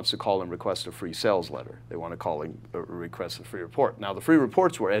no one wants to call and request a free sales letter. They want to call and request a free report. Now, the free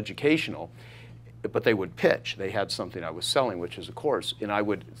reports were educational, but they would pitch. They had something I was selling, which is a course,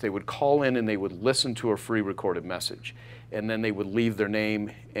 and they would call in and they would listen to a free recorded message, and then they would leave their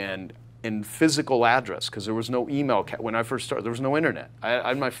name and physical address, because there was no email. When I first started, there was no internet. I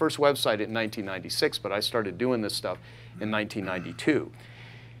had my first website in 1996, but I started doing this stuff in 1992.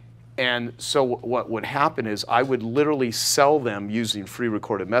 And so what would happen is I would literally sell them using free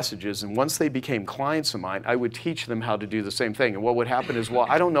recorded messages, and once they became clients of mine, I would teach them how to do the same thing. And what would happen is, well,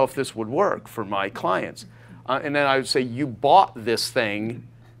 I don't know if this would work for my clients. And then I would say, you bought this thing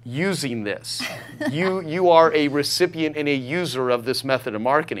using this. You are a recipient and a user of this method of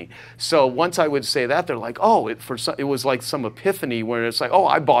marketing. So once I would say that, they're like, oh, it was like some epiphany where it's like, oh,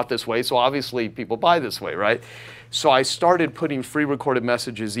 I bought this way, so obviously people buy this way, right? So I started putting free recorded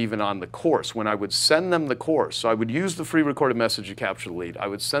messages even on the course. When I would send them the course, so I would use the free recorded message to capture the lead. I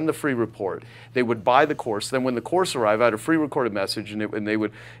would send the free report. They would buy the course. Then when the course arrived, I had a free recorded message, and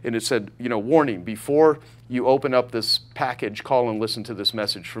it said, warning, before you open up this package, call and listen to this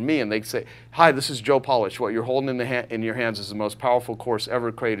message from me. And they'd say, hi, this is Joe Polish. What you're holding in your hands is the most powerful course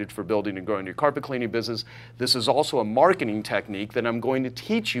ever created for building and growing your carpet cleaning business. This is also a marketing technique that I'm going to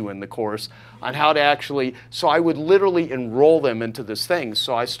teach you in the course on how to actually, so I would literally enroll them into this thing.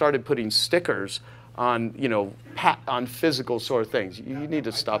 So I started putting stickers on, on physical sort of things. You need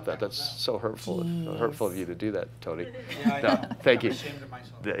to stop that. That's so hurtful. Hurtful of you to do that, Tony. Yeah, No, thank you. I'm ashamed of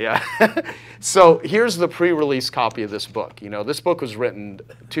myself. Yeah. So here's the pre-release copy of this book. This book was written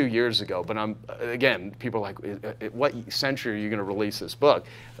 2 years ago, but again, people are like, what century are you going to release this book?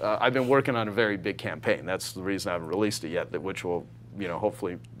 I've been working on a very big campaign. That's the reason I haven't released it yet, which will,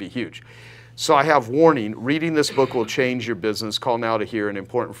 hopefully be huge. So I have warning, reading this book will change your business. Call now to hear an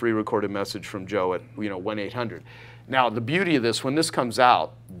important free recorded message from Joe at 1-800. Now, the beauty of this, when this comes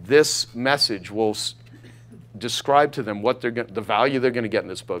out, this message will describe to them what the value they're going to get in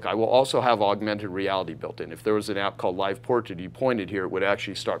this book. I will also have augmented reality built in. If there was an app called Live Portrait, you pointed here, it would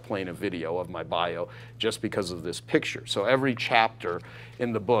actually start playing a video of my bio just because of this picture. So every chapter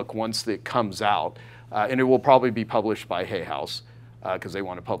in the book, once it comes out, and it will probably be published by Hay House, because they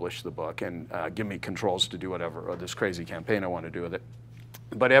want to publish the book and give me controls to do whatever, or this crazy campaign I want to do with it.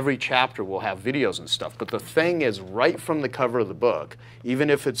 But every chapter will have videos and stuff. But the thing is, right from the cover of the book, even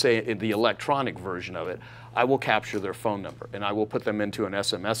if it's the electronic version of it, I will capture their phone number, and I will put them into an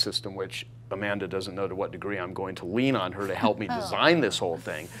SMS system, which Amanda doesn't know to what degree I'm going to lean on her to help me design this whole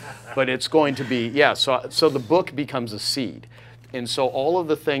thing. But it's going to be, yeah, so the book becomes a seed. And so all of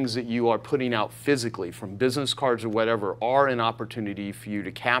the things that you are putting out physically, from business cards or whatever, are an opportunity for you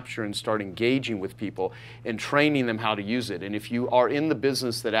to capture and start engaging with people and training them how to use it. And if you are in the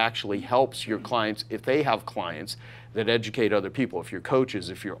business that actually helps your clients, if they have clients that educate other people, if you're coaches,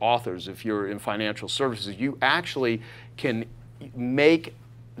 if you're authors, if you're in financial services, you actually can make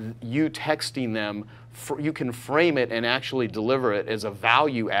you texting them, you can frame it and actually deliver it as a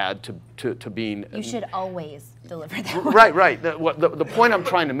value add to being. You should always deliver that. Right. The point I'm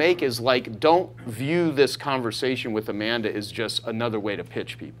trying to make is, like, don't view this conversation with Amanda as just another way to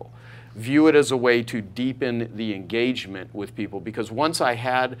pitch people. View it as a way to deepen the engagement with people, because once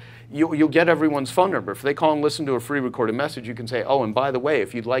you'll get everyone's phone number. If they call and listen to a free recorded message, you can say, oh, and by the way,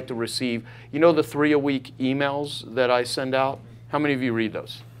 if you'd like to receive, the 3-a-week emails that I send out, how many of you read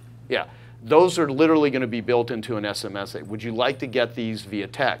those? Yeah. Those are literally going to be built into an SMS. Would you like to get these via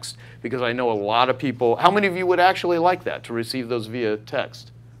text? Because I know a lot of people, how many of you would actually like that, to receive those via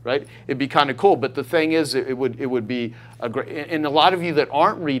text, right? It'd be kind of cool, but the thing is, it would be a great, and a lot of you that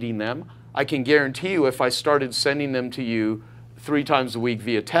aren't reading them, I can guarantee you, if I started sending them to you 3 times a week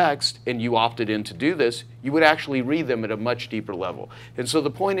via text, and you opted in to do this, you would actually read them at a much deeper level. And so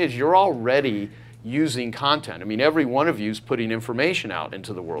the point is, you're already using content. I mean, every one of you is putting information out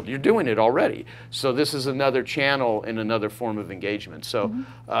into the world. You're doing it already. So this is another channel and another form of engagement. So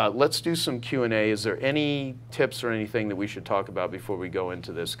let's do some Q&A. Is there any tips or anything that we should talk about before we go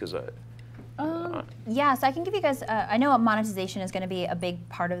into this? Because yeah, so I can give you guys, I know monetization is going to be a big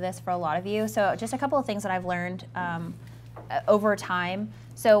part of this for a lot of you. So just a couple of things that I've learned over time.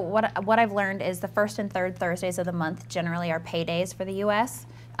 So what I've learned is the first and third Thursdays of the month generally are paydays for the US.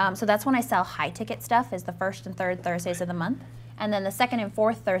 So that's when I sell high ticket stuff, is the first and third Thursdays of the month. And then the second and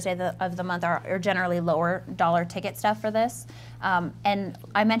fourth Thursday of the month are generally lower dollar ticket stuff for this. And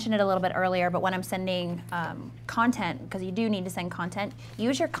I mentioned it a little bit earlier, but when I'm sending content, because you do need to send content,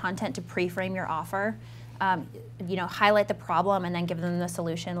 use your content to pre-frame your offer. Highlight the problem and then give them the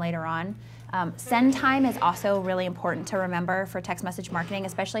solution later on. Send time is also really important to remember for text message marketing,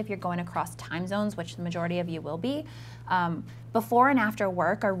 especially if you're going across time zones, which the majority of you will be. Before and after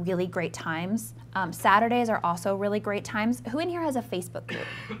work are really great times. Saturdays are also really great times. Who in here has a Facebook group?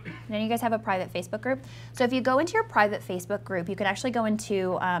 None of you guys have a private Facebook group? So if you go into your private Facebook group, you can actually go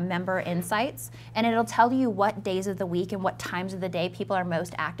into Member Insights, and it'll tell you what days of the week and what times of the day people are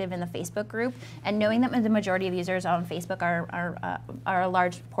most active in the Facebook group. And knowing that the majority of users on Facebook are a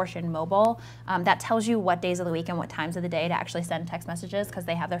large portion mobile, that tells you what days of the week and what times of the day to actually send text messages, because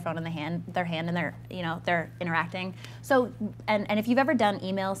they have their phone in their hand and they're interacting. So and if you've ever done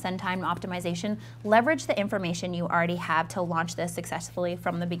email send time optimization, leverage the information you already have to launch this successfully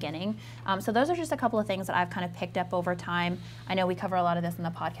from the beginning. So those are just a couple of things that I've kind of picked up over time. I know we cover a lot of this in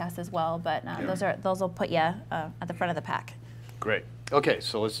the podcast as well, but those will put you at the front of the pack. Great. Okay,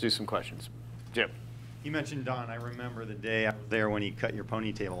 so let's do some questions. Jim. You mentioned Don. I remember the day I was there when he cut your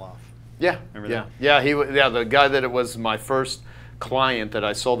ponytail off. Yeah. Remember that? Yeah, the guy that it was my first client that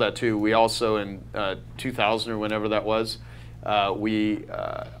I sold that to, we also in 2000 or whenever that was, we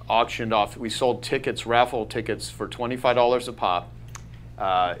auctioned off, we sold tickets, raffle tickets for $25 a pop,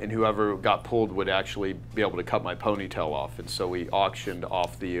 and whoever got pulled would actually be able to cut my ponytail off. And so we auctioned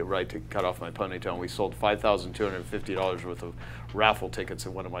off the right to cut off my ponytail, and we sold $5,250 worth of raffle tickets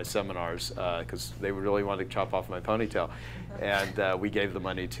at one of my seminars because they really wanted to chop off my ponytail. And we gave the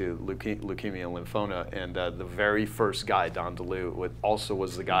money to Leukemia and Lymphoma. And the very first guy, Don DeLue, also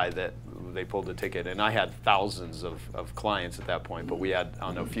was the guy that they pulled the ticket. And I had thousands of clients at that point, but we had, I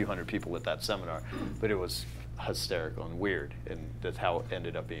don't know, a few hundred people at that seminar. But it was hysterical and weird, and that's how it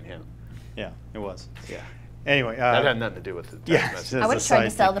ended up being him. Yeah, it was. Yeah. Anyway, that had nothing to do with the text message. I would have tried to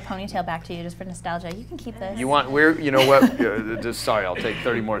sell the ponytail back to you just for nostalgia. You can keep this. You want? You know what? Just sorry, I'll take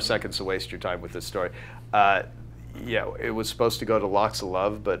 30 more seconds to waste your time with this story. Yeah, it was supposed to go to Locks of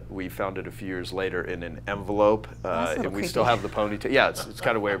Love, but we found it a few years later in an envelope, and we still have the ponytail. Yeah, it's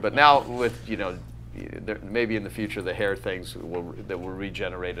kind of weird. But now with maybe in the future the hair things will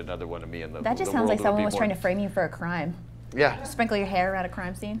regenerate another one of me in the That just the sounds world like someone will was be trying more- to frame you for a crime. Yeah, Sprinkle your hair around a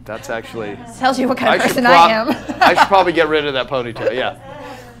crime scene. that's actually. Tells you what kind of should person I am. I should probably get rid of that ponytail. Yeah,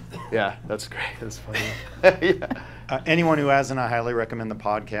 yeah, that's great. That's funny. Yeah. Anyone who hasn't, I highly recommend the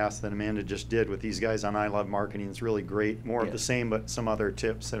podcast that Amanda just did with these guys on I Love Marketing. It's really great. More of the same, but some other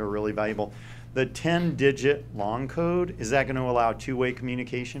tips that are really valuable. The 10-digit long code, is that going to allow two-way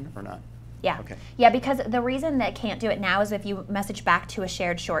communication or not? Yeah. Okay. Yeah, because the reason that it can't do it now is if you message back to a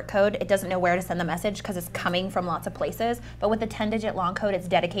shared short code, it doesn't know where to send the message because it's coming from lots of places. But with the 10-digit long code, it's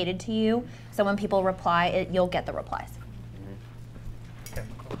dedicated to you. So when people reply, you'll get the replies.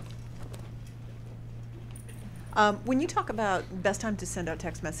 When you talk about best time to send out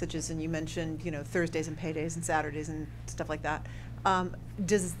text messages, and you mentioned, Thursdays and paydays and Saturdays and stuff like that,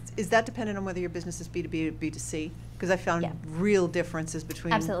 is that dependent on whether your business is B2B or B2C? Because I found real differences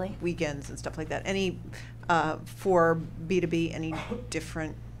between Absolutely. weekends and stuff like that. Any for B2B, any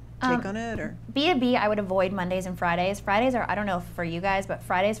different take on it, or? B2B, I would avoid Mondays and Fridays. Fridays are, I don't know for you guys, but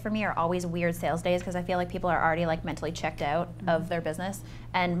Fridays for me are always weird sales days because I feel like people are already like mentally checked out of their business.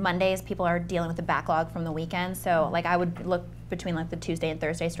 And Mondays, people are dealing with the backlog from the weekend. So like I would look between like the Tuesday and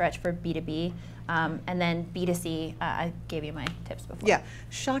Thursday stretch for B2B. And then B2C, I gave you my tips before. Yeah,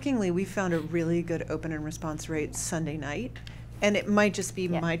 shockingly, we found a really good open and response rate Sunday night. And it might just be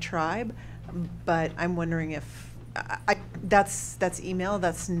my tribe, but I'm wondering if, that's email,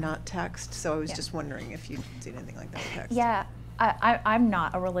 that's not text, so I was just wondering if you'd seen anything like that with text. Yeah, I'm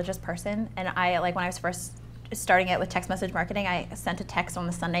not a religious person, and like when I was first starting out with text message marketing, I sent a text on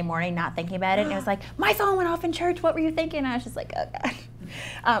the Sunday morning not thinking about it, and it was like, my phone went off in church, what were you thinking? And I was just like, oh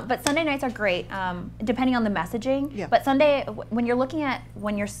God. But Sunday nights are great, depending on the messaging. Yeah. But Sunday, when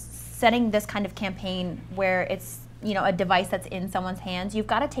you're setting this kind of campaign where it's a device that's in someone's hands, you've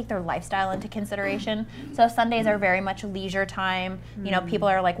got to take their lifestyle into consideration. So Sundays are very much leisure time. People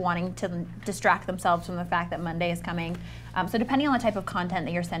are like wanting to distract themselves from the fact that Monday is coming. So depending on the type of content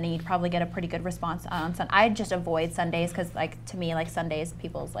that you're sending, you'd probably get a pretty good response on Sunday. I just avoid Sundays because, like, to me, like Sundays,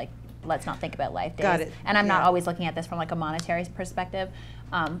 people's like, let's not think about life days. Got it. And I'm not always looking at this from like a monetary perspective.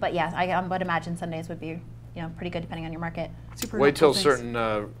 But yeah, I would imagine Sundays would be pretty good depending on your market. Super Wait till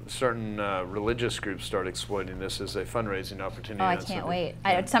helpful, certain religious groups start exploiting this as a fundraising opportunity. Oh, I can't wait.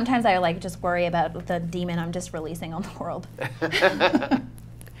 Sometimes I like just worry about the demon I'm just releasing on the world. Yeah.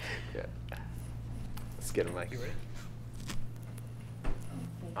 Let's get him, Mike.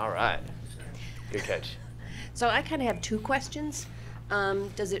 All right. Good catch. So I kind of have two questions.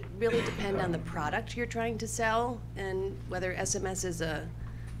 Does it really depend on the product you're trying to sell and whether SMS is a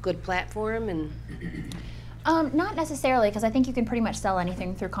good platform? And Not necessarily, because I think you can pretty much sell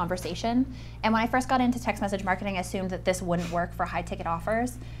anything through conversation. And when I first got into text message marketing, I assumed that this wouldn't work for high ticket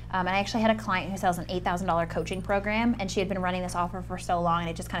offers. And I actually had a client who sells an $8,000 coaching program, and she had been running this offer for so long, and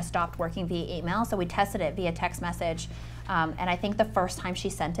it just kind of stopped working via email. So we tested it via text message. And I think the first time she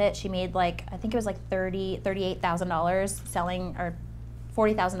sent it, she made like, I think it was like $38,000 selling, or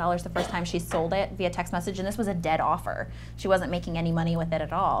 $40,000 the first time she sold it via text message, and this was a dead offer. She wasn't making any money with it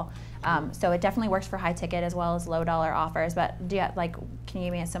at all. So it definitely works for high ticket as well as low dollar offers. But can you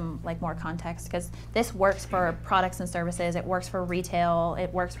give me some like more context? Because this works for products and services. It works for retail.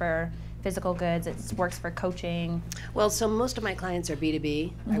 It works for physical goods. It works for coaching. well, so most of my clients are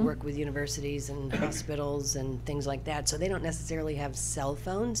B2B. I work with universities and hospitals and things like that. So they don't necessarily have cell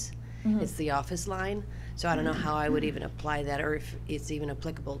phones. It's the office line. So I don't know how I would even apply that, or if it's even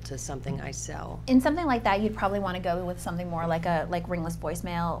applicable to something I sell. In something like that, you'd probably want to go with something more like ringless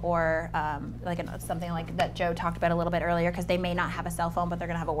voicemail, or something like that Joe talked about a little bit earlier, because they may not have a cell phone, but they're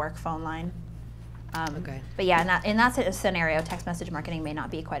going to have a work phone line. Okay. But yeah, in that scenario, text message marketing may not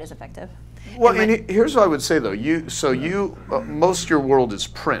be quite as effective. Well, and here's what I would say though. Most of your world is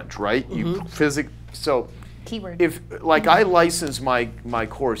print, right? So. Keyword. If I licensed my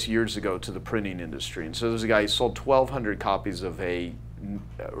course years ago to the printing industry, and so there's a guy who sold 1,200 copies of a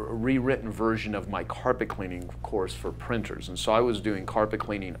rewritten version of my carpet cleaning course for printers, and so I was doing carpet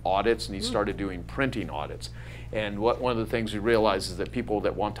cleaning audits, and he started doing printing audits. And one of the things we realized is that people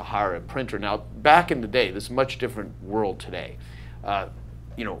that want to hire a printer now, back in the day, this is a much different world today.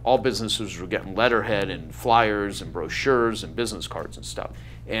 All businesses were getting letterhead and flyers and brochures and business cards and stuff.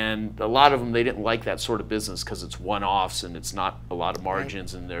 And a lot of them, they didn't like that sort of business because it's one-offs and it's not a lot of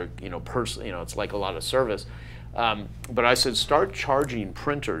margins, and they're, it's like a lot of service. But I said, start charging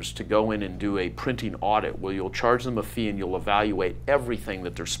printers to go in and do a printing audit where you'll charge them a fee and you'll evaluate everything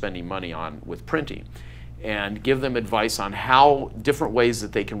that they're spending money on with printing. and give them advice on how different ways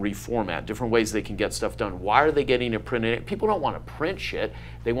that they can reformat, different ways they can get stuff done. Why are they getting it printed? People don't want to print shit.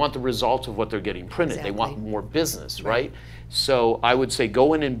 They want the results of what they're getting printed. Exactly. They want more business, right? So I would say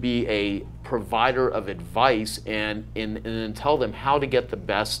go in and be a provider of advice and then tell them how to get the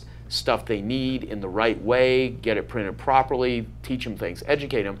best stuff they need in the right way, get it printed properly, teach them things,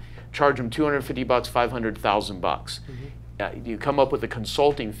 educate them, charge them $250, $500,000. You come up with a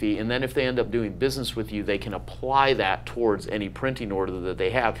consulting fee, and then if they end up doing business with you, they can apply that towards any printing order that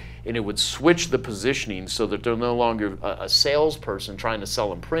they have, and it would switch the positioning so that they're no longer a salesperson trying to sell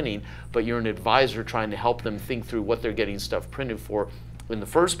them printing, but you're an advisor trying to help them think through what they're getting stuff printed for in the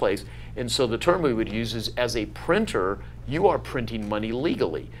first place. And so the term we would use is, as a printer, you are printing money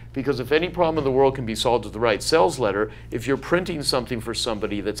legally. Because if any problem in the world can be solved with the right sales letter, if you're printing something for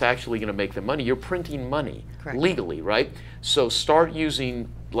somebody that's actually going to make them money, you're printing money legally, right? So start using,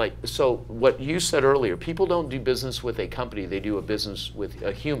 so what you said earlier, people don't do business with a company, they do a business with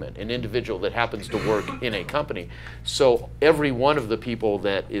a human, an individual that happens to work in a company. So every one of the people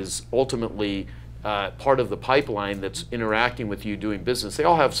that is ultimately part of the pipeline that's interacting with you doing business, they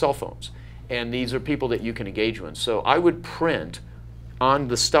all have cell phones. And these are people that you can engage with. So I would print on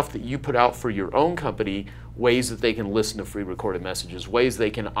the stuff that you put out for your own company ways that they can listen to free recorded messages, ways they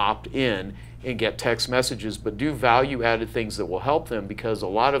can opt in and get text messages, but do value-added things that will help them, because a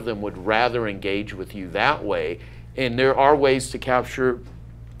lot of them would rather engage with you that way. And there are ways to capture,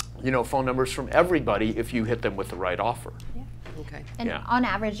 phone numbers from everybody if you hit them with the right offer. Okay. And on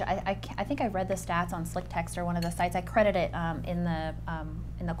average, I think I read the stats on Slick Text or one of the sites. I credit it in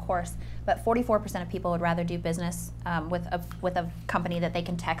the course, but 44% of people would rather do business with a company that they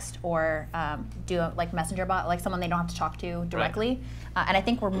can text or do a messenger bot, like someone they don't have to talk to directly. Right. And I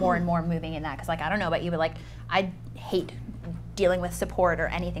think we're more and more moving in that, because I don't know about you, but I hate dealing with support or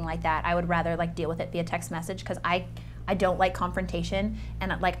anything like that. I would rather deal with it via text message, because I don't like confrontation,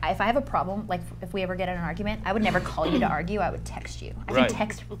 and if I have a problem, if we ever get in an argument, I would never call you to argue. I would text you. I can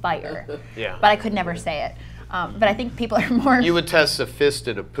text fire, but I could never say it. But I think people are more. You would test a fist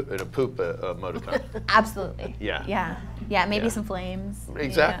at a poop emoticon. Absolutely. Yeah. Maybe some flames.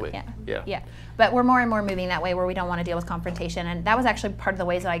 Exactly. Yeah. But we're more and more moving that way, where we don't want to deal with confrontation, and that was actually part of the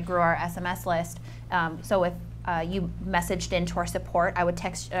ways that I grew our SMS list. So if you messaged into our support, I would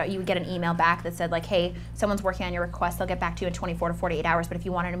text, you would get an email back that said hey, someone's working on your request, they'll get back to you in 24 to 48 hours, but if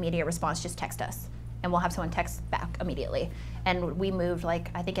you want an immediate response, just text us, and we'll have someone text back immediately. And we moved, I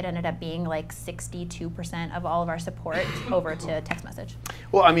think it ended up being 62% of all of our support over to text message.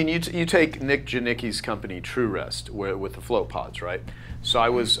 Well, I mean, you take Nick Janicki's company, TrueRest, with the float pods, right? So I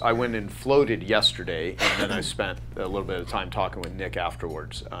went and floated yesterday, and then I spent a little bit of time talking with Nick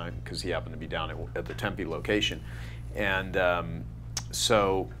afterwards, because he happened to be down at the Tempe location. And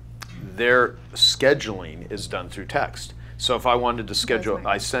so their scheduling is done through text. So if I wanted to schedule,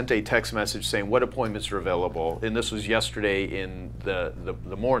 I sent a text message saying what appointments are available, and this was yesterday in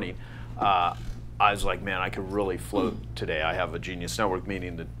the morning. I was like, man, I could really float today. I have a Genius Network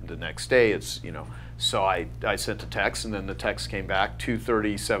meeting the next day. So I sent a text, and then the text came back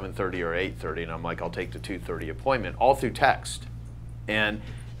 2:30, 7:30, or 8:30, and I'm like, I'll take the 2:30 appointment, all through text. And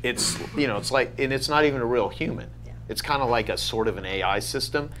it's and it's not even a real human. It's kind of like a sort of an AI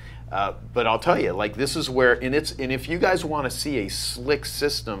system. But I'll tell you, this is where, and if you guys want to see a slick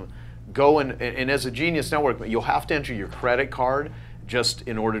system, go and as a Genius Network, you'll have to enter your credit card just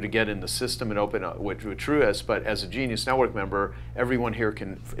in order to get in the system and open up with TrueRest. But as a Genius Network member, everyone here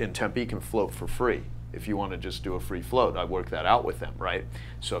in Tempe can float for free. If you want to just do a free float, I work that out with them, right?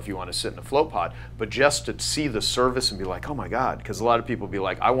 So if you want to sit in a float pod, but just to see the service and be like, oh my God, because a lot of people be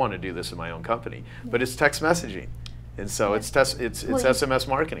like, I want to do this in my own company, but it's text messaging. And so it's SMS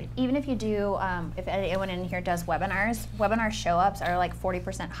marketing. Even if you do, if anyone in here does webinars, webinar show-ups are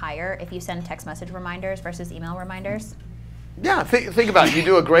 40% higher if you send text message reminders versus email reminders. Yeah, think about it. You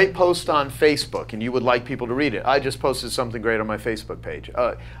do a great post on Facebook, and you would like people to read it. I just posted something great on my Facebook page.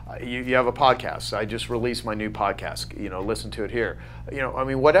 You have a podcast. I just released my new podcast. Listen to it here. I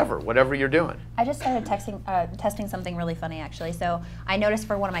mean, whatever you're doing. I just started testing something really funny, actually. So I noticed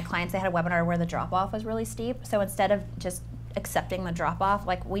for one of my clients, they had a webinar where the drop-off was really steep. So instead of just accepting the drop-off,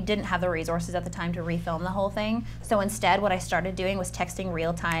 we didn't have the resources at the time to refilm the whole thing. So instead, what I started doing was texting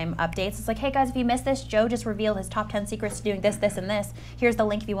real-time updates. It's hey guys, if you missed this, Joe just revealed his top 10 secrets to doing this, this, and this. Here's the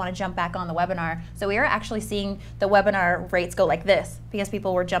link if you want to jump back on the webinar. So we were actually seeing the webinar rates go like this, because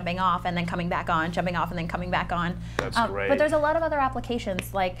people were jumping off and then coming back on, jumping off and then coming back on. That's great. But there's a lot of other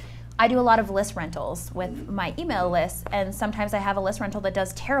applications. I do a lot of list rentals with my email list, and sometimes I have a list rental that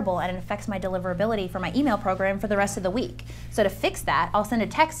does terrible and it affects my deliverability for my email program for the rest of the week. So to fix that, I'll send a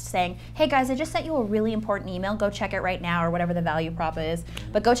text saying, hey guys, I just sent you a really important email, go check it right now, or whatever the value prop is,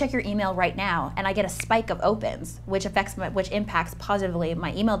 but go check your email right now, and I get a spike of opens, which impacts positively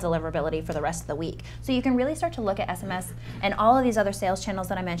my email deliverability for the rest of the week. So you can really start to look at SMS and all of these other sales channels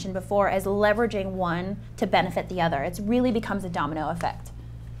that I mentioned before as leveraging one to benefit the other. It really becomes a domino effect.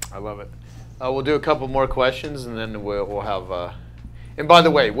 I love it. We'll do a couple more questions, and then we'll have. And by the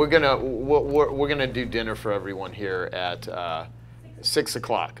way, we're gonna do dinner for everyone here at 6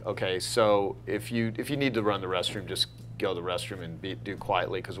 o'clock. Okay, so if you need to run the restroom, just go to the restroom and do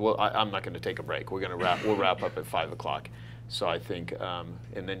quietly, because I'm not going to take a break. We'll wrap up at 5 o'clock. So I think,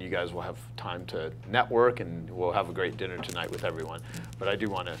 and then you guys will have time to network, and we'll have a great dinner tonight with everyone. But I do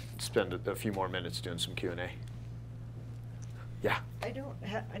want to spend a few more minutes doing some Q&A. Yeah. I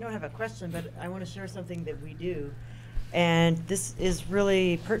don't have a question, but I want to share something that we do. And this is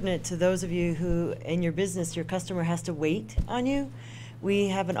really pertinent to those of you who, in your business, your customer has to wait on you. We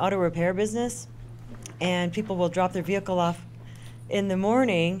have an auto repair business, and people will drop their vehicle off in the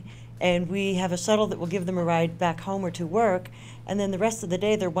morning, and we have a shuttle that will give them a ride back home or to work, and then the rest of the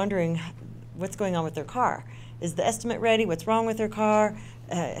day they're wondering what's going on with their car. Is the estimate ready? What's wrong with their car?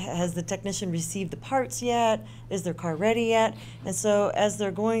 Has the technician received the parts yet? Is their car ready yet? And so as they're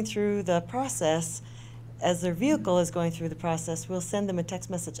going through the process, as their vehicle is going through the process, we'll send them a text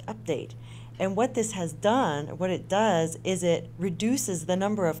message update. And what this has done, what it does, is it reduces the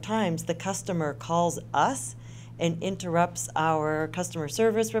number of times the customer calls us and interrupts our customer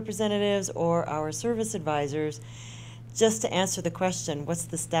service representatives or our service advisors just to answer the question, what's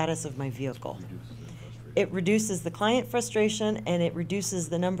the status of my vehicle? It reduces the client frustration, and it reduces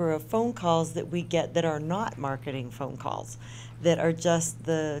the number of phone calls that we get that are not marketing phone calls, that are just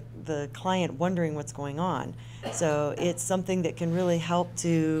the client wondering what's going on. So it's something that can really help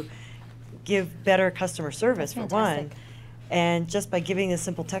to give better customer service, for one, and just by giving a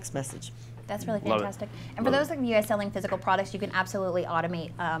simple text message. That's really fantastic. And for those of you guys selling physical products, you can absolutely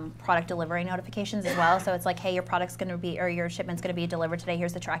automate product delivery notifications as well. So it's like, hey, your product's going to be, or your shipment's going to be delivered today.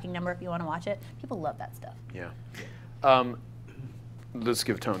 Here's the tracking number if you want to watch it. People love that stuff. Yeah. Let's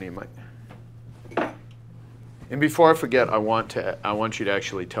give Tony a mic. And before I forget, I want you to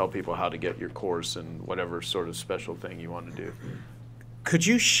actually tell people how to get your course and whatever sort of special thing you want to do. Could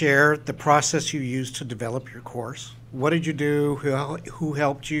you share the process you used to develop your course? What did you do? Who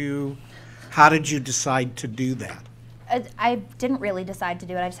helped you? How did you decide to do that? I didn't really decide to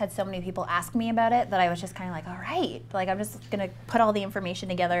do it. I just had so many people ask me about it that I was just kind of like, all right, like I'm just going to put all the information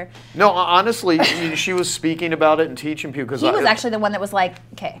together. No, honestly, she was speaking about it and teaching people. He was actually the one that was like,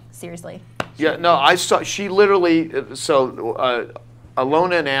 okay, seriously. Yeah, no, I saw, she literally, so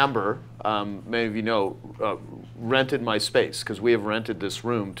Alona and Amber, many of you know, rented my space, because we have rented this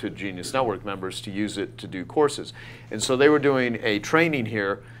room to Genius Network members to use it to do courses. And so they were doing a training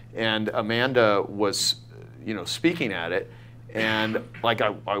here, and Amanda was, speaking at it, and like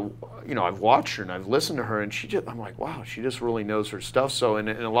I've watched her and I've listened to her, and I'm like, wow, she just really knows her stuff. So in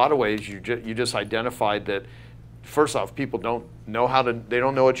a lot of ways, you just identified that, first off, people don't know they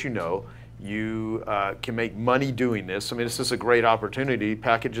don't know what you know. You can make money doing this. I mean, it's just a great opportunity.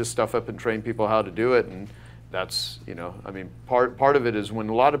 Package this stuff up and train people how to do it, and that's, I mean, part of it is when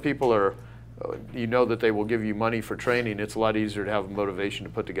a lot of people are, that they will give you money for training, it's a lot easier to have a motivation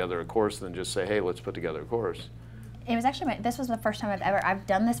to put together a course than just say, hey, let's put together a course. It was actually, this was the first time I've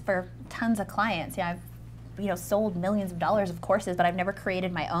done this for tons of clients. Yeah, I've sold millions of dollars of courses, but I've never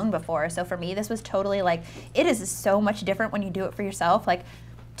created my own before. So for me, this was totally like, it is so much different when you do it for yourself, like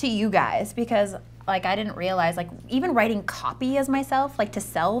to you guys, because like I didn't realize, like even writing copy as myself, like to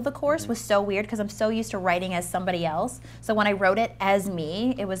sell the course was so weird because I'm so used to writing as somebody else. So when I wrote it as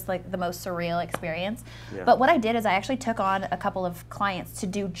me, it was like the most surreal experience. Yeah. But what I did is I actually took on a couple of clients to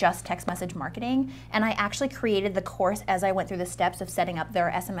do just text message marketing, and I actually created the course as I went through the steps of setting up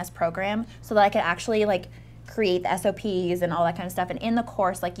their SMS program so that I could actually like create the SOPs and all that kind of stuff. And in the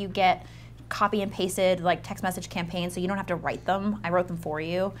course, like you get copy and pasted like text message campaigns, so you don't have to write them. I wrote them for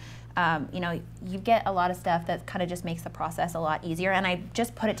you. You get a lot of stuff that kind of just makes the process a lot easier, and I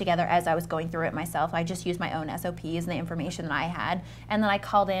just put it together as I was going through it myself. I just used my own SOPs and the information that I had, and then I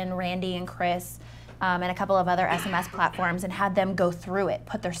called in Randy and Chris and a couple of other SMS platforms and had them go through it,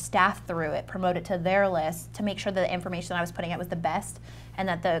 put their staff through it, promote it to their list to make sure that the information that I was putting out was the best. and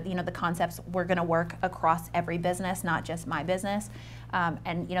that the concepts were going to work across every business, not just my business.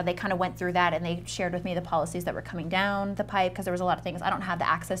 And they kind of went through that, and they shared with me the policies that were coming down the pipe, because there was a lot of things. I don't have the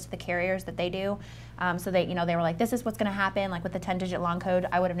access to the carriers that they do. So they were like, this is what's going to happen, like with the 10-digit long code.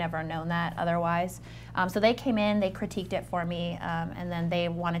 I would have never known that otherwise. So they came in, they critiqued it for me, and then they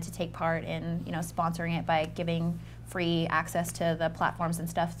wanted to take part in sponsoring it by giving free access to the platforms and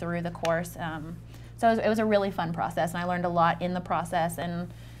stuff through the course. So it was a really fun process, and I learned a lot in the process,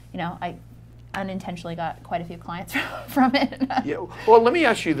 and I unintentionally got quite a few clients from it. Yeah. Well, let me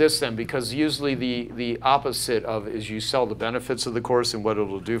ask you this then, because usually the opposite of is you sell the benefits of the course and what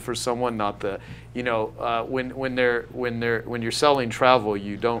it'll do for someone, not the when you're selling travel,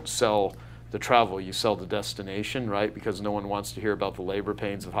 you don't sell the travel, you sell the destination, right? Because no one wants to hear about the labor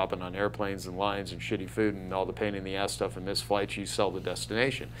pains of hopping on airplanes and lines and shitty food and all the pain in the ass stuff and missed flights. You sell the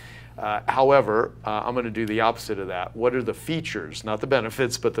destination. However, I'm going to do the opposite of that. What are the features, not the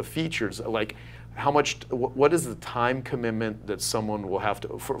benefits, but the features? Like, how much? What is the time commitment that someone will have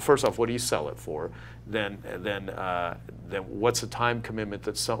to? First off, what do you sell it for? Then what's the time commitment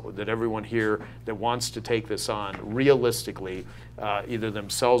that everyone here that wants to take this on realistically, either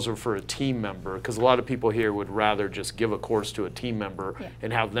themselves or for a team member? Because a lot of people here would rather just give a course to a team member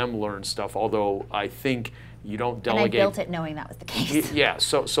and have them learn stuff. Although I think you don't delegate. And I built it knowing that was the case. Yeah.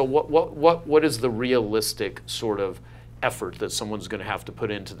 So what is the realistic sort of effort that someone's going to have to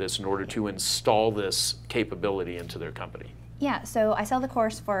put into this in order to install this capability into their company? Yeah, so I sell the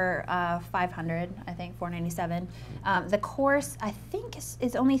course for $500, I think $497. The course, I think,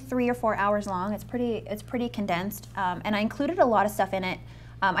 is only 3 or 4 hours long. It's pretty condensed, and I included a lot of stuff in it.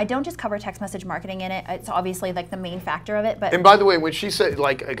 I don't just cover text message marketing in it. It's obviously like the main factor of it. But and by the way, when she said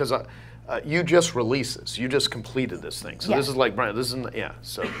because you just released this, you just completed this thing. So this is like Brian. This is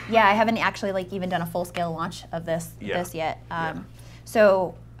So yeah, I haven't actually like even done a full scale launch of this yet.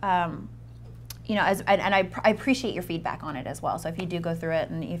 So. I appreciate your feedback on it as well. So if you do go through it,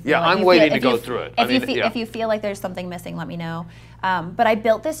 and you feel I'm waiting to go through it. If you feel like there's something missing, let me know. But I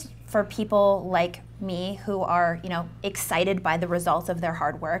built this for people like me who are excited by the results of their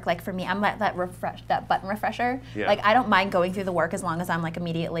hard work. Like for me, I'm that button refresher. Yeah. Like I don't mind going through the work as long as I'm like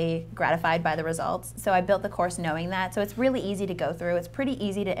immediately gratified by the results. So I built the course knowing that. So it's really easy to go through. It's pretty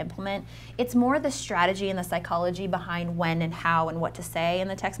easy to implement. It's more the strategy and the psychology behind when and how and what to say in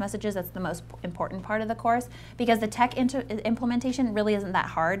the text messages that's the most important part of the course, because the tech implementation really isn't that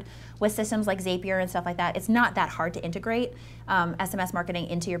hard. With systems like Zapier and stuff like that, it's not that hard to integrate SMS marketing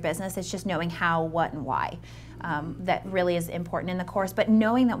into your business. It's just knowing how, what, and why. That really is important in the course. But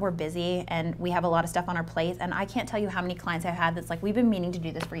knowing that we're busy and we have a lot of stuff on our plate, and I can't tell you how many clients I've had that's like, we've been meaning to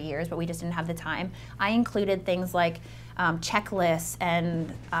do this for years, but we just didn't have the time. I included things like checklists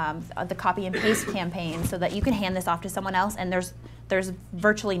and the copy and paste campaign so that you can hand this off to someone else, and there's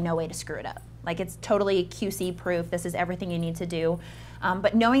virtually no way to screw it up. Like it's totally QC proof. This is everything you need to do.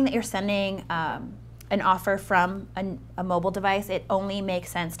 But knowing that you're sending an offer from a mobile device, it only makes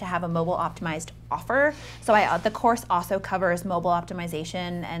sense to have a mobile optimized offer. So the course also covers mobile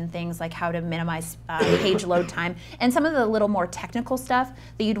optimization and things like how to minimize page load time and some of the little more technical stuff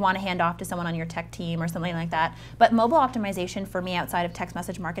that you'd want to hand off to someone on your tech team or something like that. But mobile optimization for me outside of text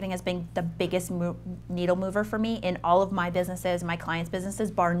message marketing has been the biggest needle mover for me in all of my businesses, my clients'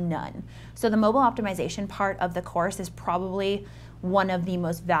 businesses, bar none. So the mobile optimization part of the course is probably one of the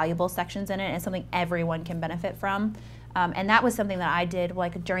most valuable sections in it, and something everyone can benefit from. And that was something that I did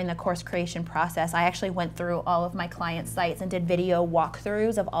like during the course creation process. I actually went through all of my clients' sites and did video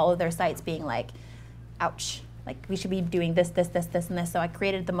walkthroughs of all of their sites being like, ouch, like we should be doing this, this, this, this, and this. So I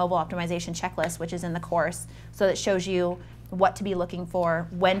created the mobile optimization checklist, which is in the course, so that shows you what to be looking for,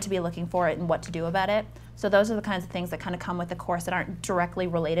 when to be looking for it, and what to do about it. So those are the kinds of things that kind of come with the course that aren't directly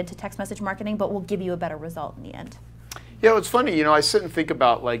related to text message marketing, but will give you a better result in the end. Yeah, it's funny, I sit and think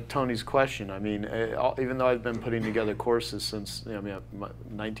about like Tony's question. I mean, even though I've been putting together courses since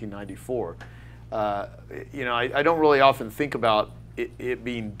 1994, I don't really often think about it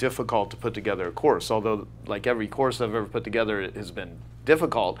being difficult to put together a course, although like every course I've ever put together it has been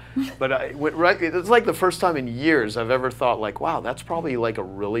difficult. But it's like the first time in years I've ever thought like, wow, that's probably like a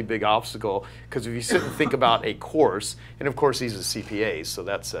really big obstacle, because if you sit and think about a course, and of course he's a CPA, so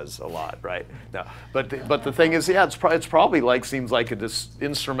that says a lot, right? No, but the thing is, yeah, it's probably like seems like this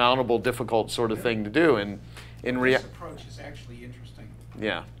insurmountable, difficult sort of thing to do, and this approach is actually interesting.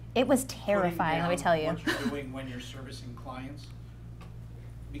 Yeah. It was terrifying, let me tell you. What you're doing when you're servicing clients,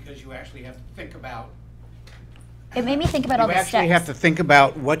 because you actually have to think about. It made me think about all the steps. You actually have to think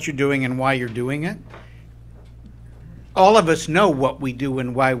about what you're doing and why you're doing it. All of us know what we do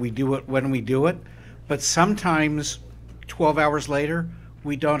and why we do it when we do it, but sometimes 12 hours later,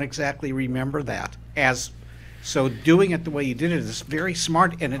 we don't exactly remember that. So doing it the way you did it is very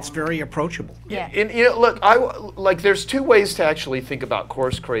smart, and it's very approachable. Yeah. And look, there's two ways to actually think about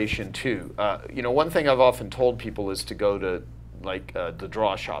course creation too. One thing I've often told people is to go to the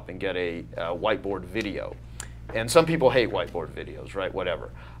Draw Shop and get a whiteboard video. And some people hate whiteboard videos, right? Whatever.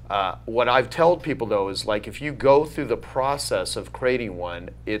 What I've told people though is if you go through the process of creating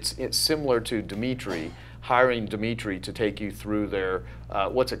one, it's similar to hiring Dimitri to take you through their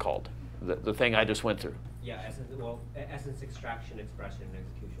what's it called? The thing I just went through. Yeah, essence extraction, expression, and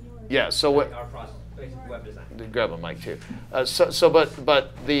execution. Yeah. So what? Our process, basic web design. Grab a mic too.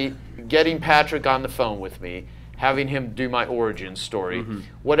 But the getting Patrick on the phone with me, having him do my origin story.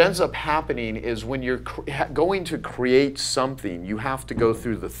 What ends up happening is when you're going to create something, you have to go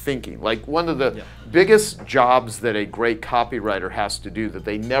through the thinking. Like one of the biggest jobs that a great copywriter has to do that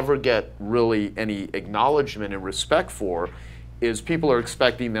they never get really any acknowledgement and respect for is people are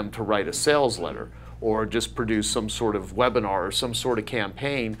expecting them to write a sales letter or just produce some sort of webinar or some sort of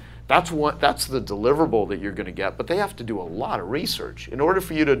campaign. That's the deliverable that you're going to get, but they have to do a lot of research in order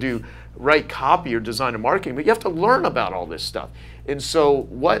for you to write copy or design and marketing. But you have to learn about all this stuff. And so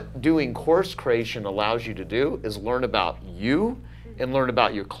what doing course creation allows you to do is learn about you and learn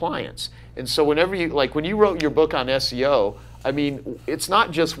about your clients. And so whenever when you wrote your book on SEO, I mean, it's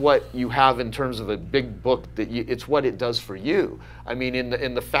not just what you have in terms of a big book it's what it does for you. I mean,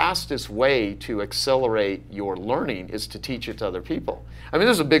 in the fastest way to accelerate your learning is to teach it to other people. I mean,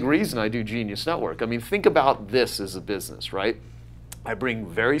 there's a big reason I do Genius Network. I mean, think about this as a business, right? I bring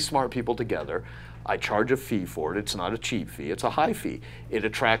very smart people together. I charge a fee for it. It's not a cheap fee, it's a high fee. It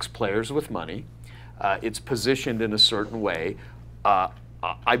attracts players with money. It's positioned in a certain way.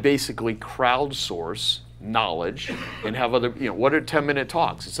 I basically crowdsource knowledge and have other, what are 10-minute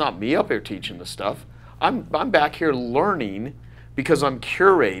talks? It's not me up here teaching the stuff. I'm back here learning because I'm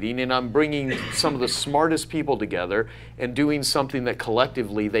curating and I'm bringing some of the smartest people together and doing something that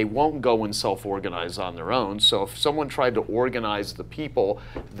collectively they won't go and self-organize on their own. So if someone tried to organize the people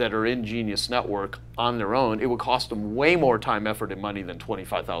that are in Genius Network on their own, it would cost them way more time, effort, and money than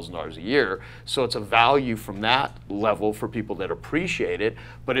 $25,000 a year. So it's a value from that level for people that appreciate it,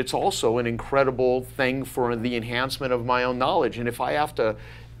 but it's also an incredible thing for the enhancement of my own knowledge. And if I have to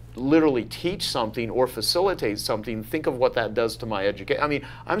literally teach something or facilitate something, think of what that does to my education. I mean,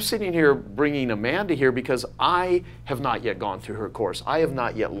 I'm sitting here bringing Amanda here because I have not yet gone through her course. I have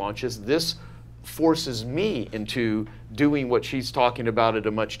not yet launched this. This forces me into doing what she's talking about at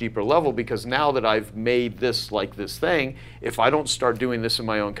a much deeper level, because now that I've made this this thing, if I don't start doing this in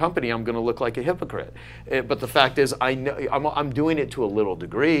my own company, I'm going to look like a hypocrite. But the fact is, I know I'm doing it to a little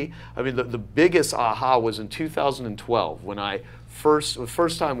degree. I mean, the biggest aha was in 2012 when the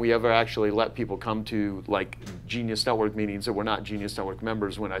first time we ever actually let people come to Genius Network meetings that were not Genius Network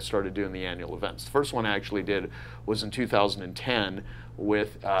members, when I started doing the annual events. The first one I actually did was in 2010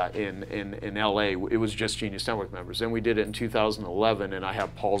 with in LA. It was just Genius Network members. Then we did it in 2011, and I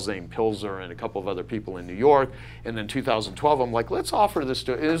have Paul Zane Pilzer and a couple of other people in New York. And then 2012, I'm like, let's offer this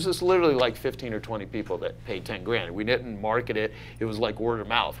to, it was just literally 15 or 20 people that paid 10 grand. We didn't market it. It was like word of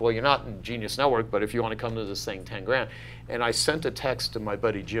mouth. Well, you're not in Genius Network, but if you want to come to this thing, 10 grand. And I sent a text to my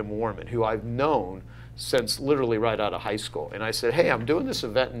buddy Jim Warman, who I've known since literally right out of high school. And I said, hey, I'm doing this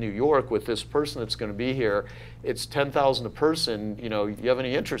event in New York with this person that's going to be here. It's $10,000 a person. You have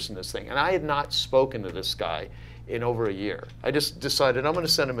any interest in this thing? And I had not spoken to this guy in over a year. I just decided I'm going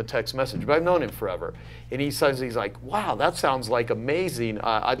to send him a text message, but I've known him forever. And he says, he's like, wow, that sounds amazing.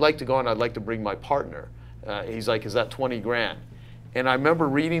 I'd like to go and I'd like to bring my partner. He's like, is that 20 grand? And I remember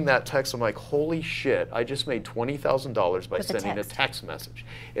reading that text, I'm like, holy shit, I just made $20,000 by sending a text message.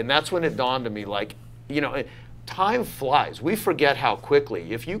 And that's when it dawned on me, time flies. We forget how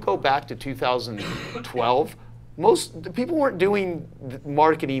quickly. If you go back to 2012, most people weren't doing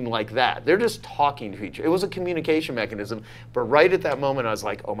marketing like that. They're just talking to each other. It was a communication mechanism. But right at that moment, I was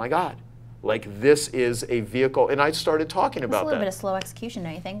like, oh my God. This is a vehicle, and I started talking about that. It's a little bit of slow execution,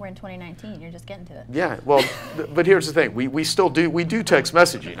 don't you think? We're in 2019. You're just getting to it. Yeah, well, but here's the thing: we still do text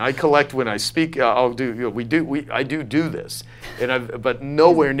messaging. I collect when I speak. I do this, but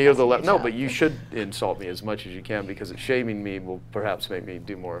nowhere near the level. No, but you should insult me as much as you can, because shaming me will perhaps make me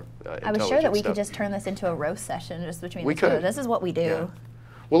do more. I was sure that we could just turn this into a roast session just between the two. This is what we do. Yeah.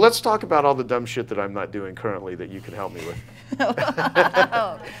 Well, let's talk about all the dumb shit that I'm not doing currently that you can help me with.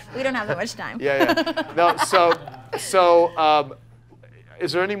 We don't have that much time. Yeah. No, so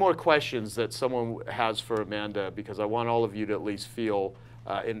is there any more questions that someone has for Amanda? Because I want all of you to at least feel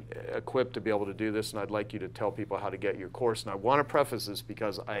equipped to be able to do this, and I'd like you to tell people how to get your course. And I want to preface this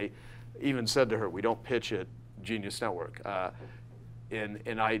because I even said to her, we don't pitch at Genius Network.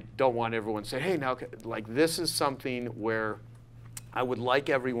 and I don't want everyone to say, hey, now, like, this is something where I would like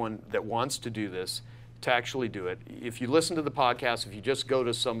everyone that wants to do this to actually do it. If you listen to the podcast, if you just go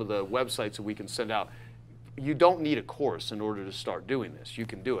to some of the websites that we can send out, you don't need a course in order to start doing this. You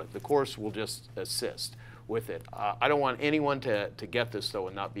can do it. The course will just assist with it. I don't want anyone to get this, though,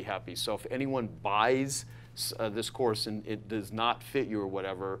 and not be happy. So if anyone buys this course and it does not fit you or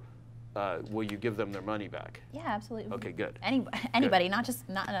whatever, will you give them their money back? Yeah, absolutely. Okay, good. Anybody, not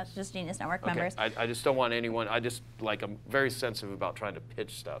just Genius Network members. I just don't want anyone. I'm very sensitive about trying to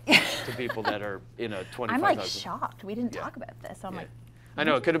pitch stuff to people that are in a 25,000. I'm like shocked. We didn't talk about this. So I'm like. I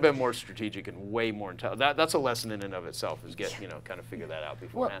know it could have been more strategic and way more intelligent. That's a lesson in and of itself, is kind of figure that out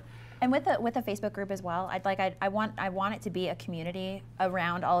beforehand. Well, and with the Facebook group as well, I want it to be a community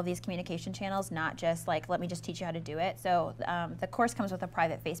around all of these communication channels, not just like, let me just teach you how to do it. So the course comes with a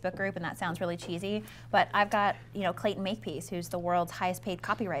private Facebook group, and that sounds really cheesy, but I've got Clayton Makepeace, who's the world's highest paid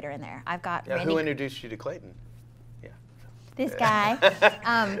copywriter in there. I've got Randy. Who introduced you to Clayton? This guy,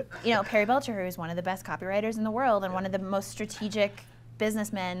 Perry Belcher, who's one of the best copywriters in the world and one of the most strategic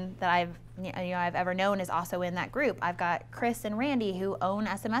businessmen that I've ever known, is also in that group. I've got Chris and Randy, who own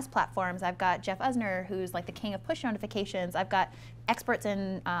SMS platforms. I've got Jeff Usner, who's like the king of push notifications. I've got experts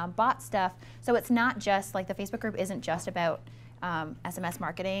in bot stuff. So it's not just like, the Facebook group isn't just about SMS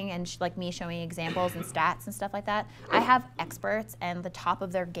marketing and like me showing examples and stats and stuff like that. I have experts and the top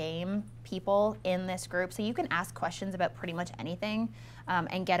of their game people in this group, so you can ask questions about pretty much anything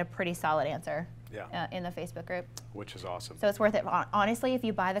and get a pretty solid answer. In the Facebook group. Which is awesome. So it's worth it. Honestly, if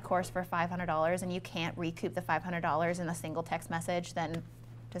you buy the course for $500 and you can't recoup the $500 in a single text message, then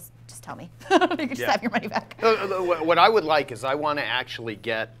just tell me. You can just have your money back. What I would like is, I want to actually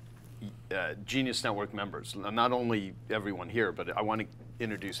get Genius Network members, not only everyone here, but I want to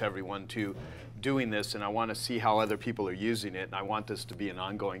introduce everyone to doing this, and I want to see how other people are using it, and I want this to be an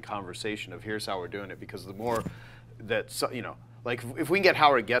ongoing conversation of, here's how we're doing it, because the more that, like if we can get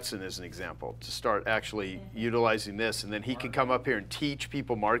Howard Getson as an example to start actually utilizing this, and then he could come up here and teach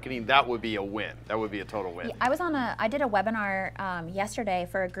people marketing, that would be a win. That would be a total win. Yeah, I did a webinar yesterday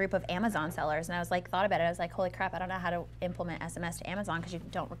for a group of Amazon sellers, and I was like, thought about it. I was like, holy crap, I don't know how to implement SMS to Amazon because you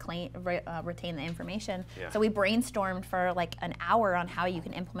don't retain the information. Yeah. So we brainstormed for like an hour on how you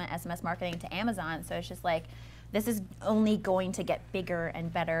can implement SMS marketing to Amazon. So it's just like, this is only going to get bigger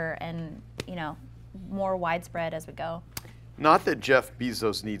and better and more widespread as we go. Not that Jeff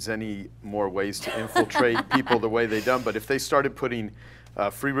Bezos needs any more ways to infiltrate people the way they've done, but if they started putting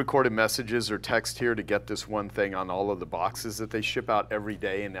free recorded messages or text here to get this one thing on all of the boxes that they ship out every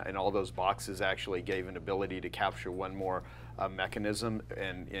day, and all those boxes actually gave an ability to capture one more mechanism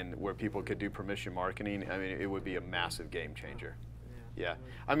and where people could do permission marketing, I mean, it would be a massive game changer. Yeah.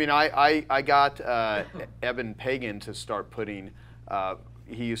 I mean, I got Eben Pagan to start putting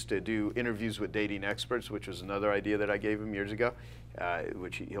he used to do interviews with dating experts, which was another idea that I gave him years ago,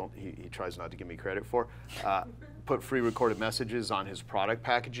 which he tries not to give me credit for. Put free recorded messages on his product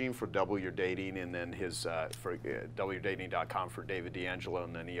packaging for Double Your Dating, and then his for doubleyourdating.com for David D'Angelo,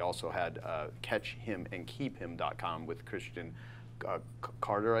 and then he also had catchhimandkeephim.com with Christian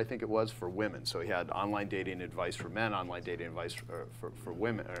Carter, I think it was, for women. So he had online dating advice for men, online dating advice for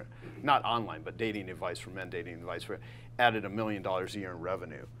women, or not online, but dating advice for men, dating advice for, added $1 million a year in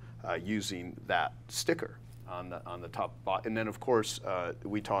revenue using that sticker on the top bot. And then of course,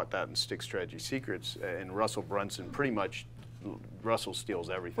 we taught that in Stick Strategy Secrets, and Russell Brunson pretty much, Russell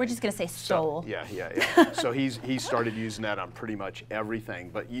steals everything. We're just gonna say stole. So, yeah. So he started using that on pretty much everything.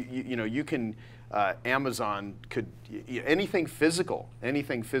 But you can, Amazon could, anything physical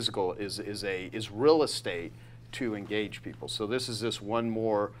is real estate to engage people. So this is this one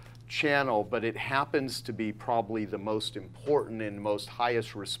more channel, but it happens to be probably the most important and most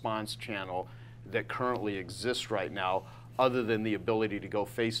highest response channel that currently exists right now, other than the ability to go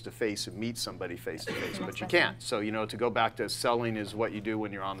face-to-face and meet somebody face-to-face, but you can't. So, to go back to selling is what you do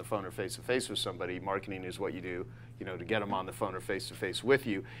when you're on the phone or face-to-face with somebody, marketing is what you do, to get them on the phone or face-to-face with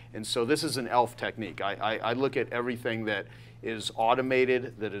you. And so this is an ELF technique. I look at everything that is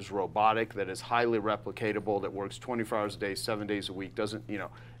automated, that is robotic, that is highly replicatable, that works 24 hours a day, 7 days a week, doesn't,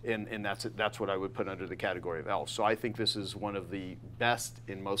 and that's what I would put under the category of ELF. So I think this is one of the best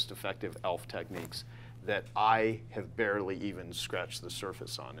and most effective ELF techniques that I have barely even scratched the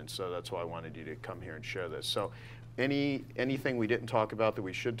surface on, and so that's why I wanted you to come here and share this. So anything we didn't talk about that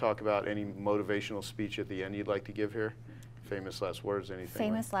we should talk about, any motivational speech at the end you'd like to give here? Famous last words, anything?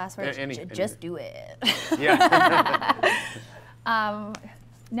 Famous last words, just do it. Yeah.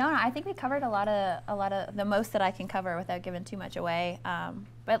 No, I think we covered a lot of the most that I can cover without giving too much away.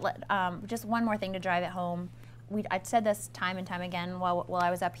 But just one more thing to drive it home. I've said this time and time again while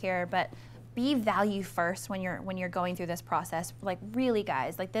I was up here, but be value first when you're going through this process. Like really,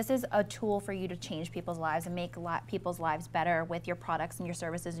 guys, like this is a tool for you to change people's lives and make people's lives better with your products and your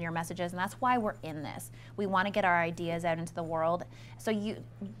services and your messages, and that's why we're in this. We want to get our ideas out into the world. So you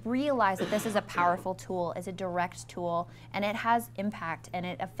realize that this is a powerful tool, it's a direct tool, and it has impact and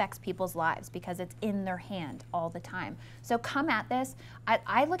it affects people's lives because it's in their hand all the time. So come at this.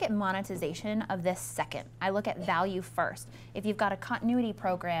 I look at monetization of this second. I look at value first. If you've got a continuity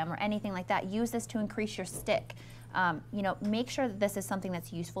program or anything like that, use this to increase your stick. You know, make sure that this is something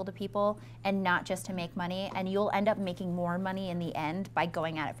that's useful to people and not just to make money, and you'll end up making more money in the end by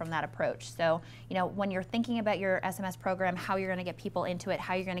going at it from that approach. So, you know, when you're thinking about your SMS program, how you're gonna get people into it,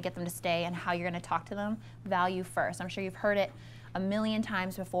 how you're gonna get them to stay, and how you're gonna talk to them, value first. I'm sure you've heard it a million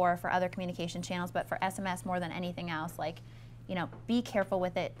times before for other communication channels, but for SMS more than anything else, like, you know, be careful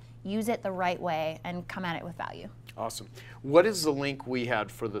with it, use it the right way, and come at it with value. Awesome. What is the link we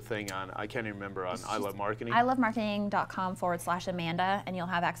had for the thing on, I can't even remember, on I Love Marketing? ilovemarketing.com/Amanda, and you'll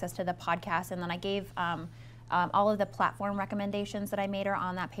have access to the podcast. And then I gave all of the platform recommendations that I made are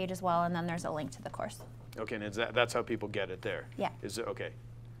on that page as well, and then there's a link to the course. Okay, and that's how people get it there? Yeah. Is it, okay.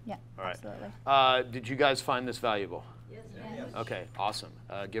 Yeah, All right. absolutely. Did you guys find this valuable? Yes. Okay, awesome.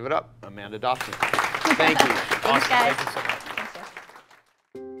 Give it up, Amanda Dobson. Thank you. Thanks, guys. Thank you so much. Thank you.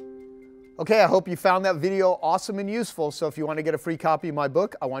 Okay, I hope you found that video awesome and useful. So if you want to get a free copy of my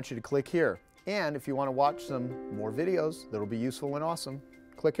book, I want you to click here. And if you want to watch some more videos that'll be useful and awesome,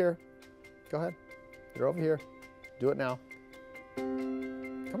 click here. Go ahead. You're over here. Do it now.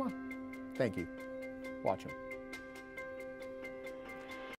 Come on. Thank you. Watch them.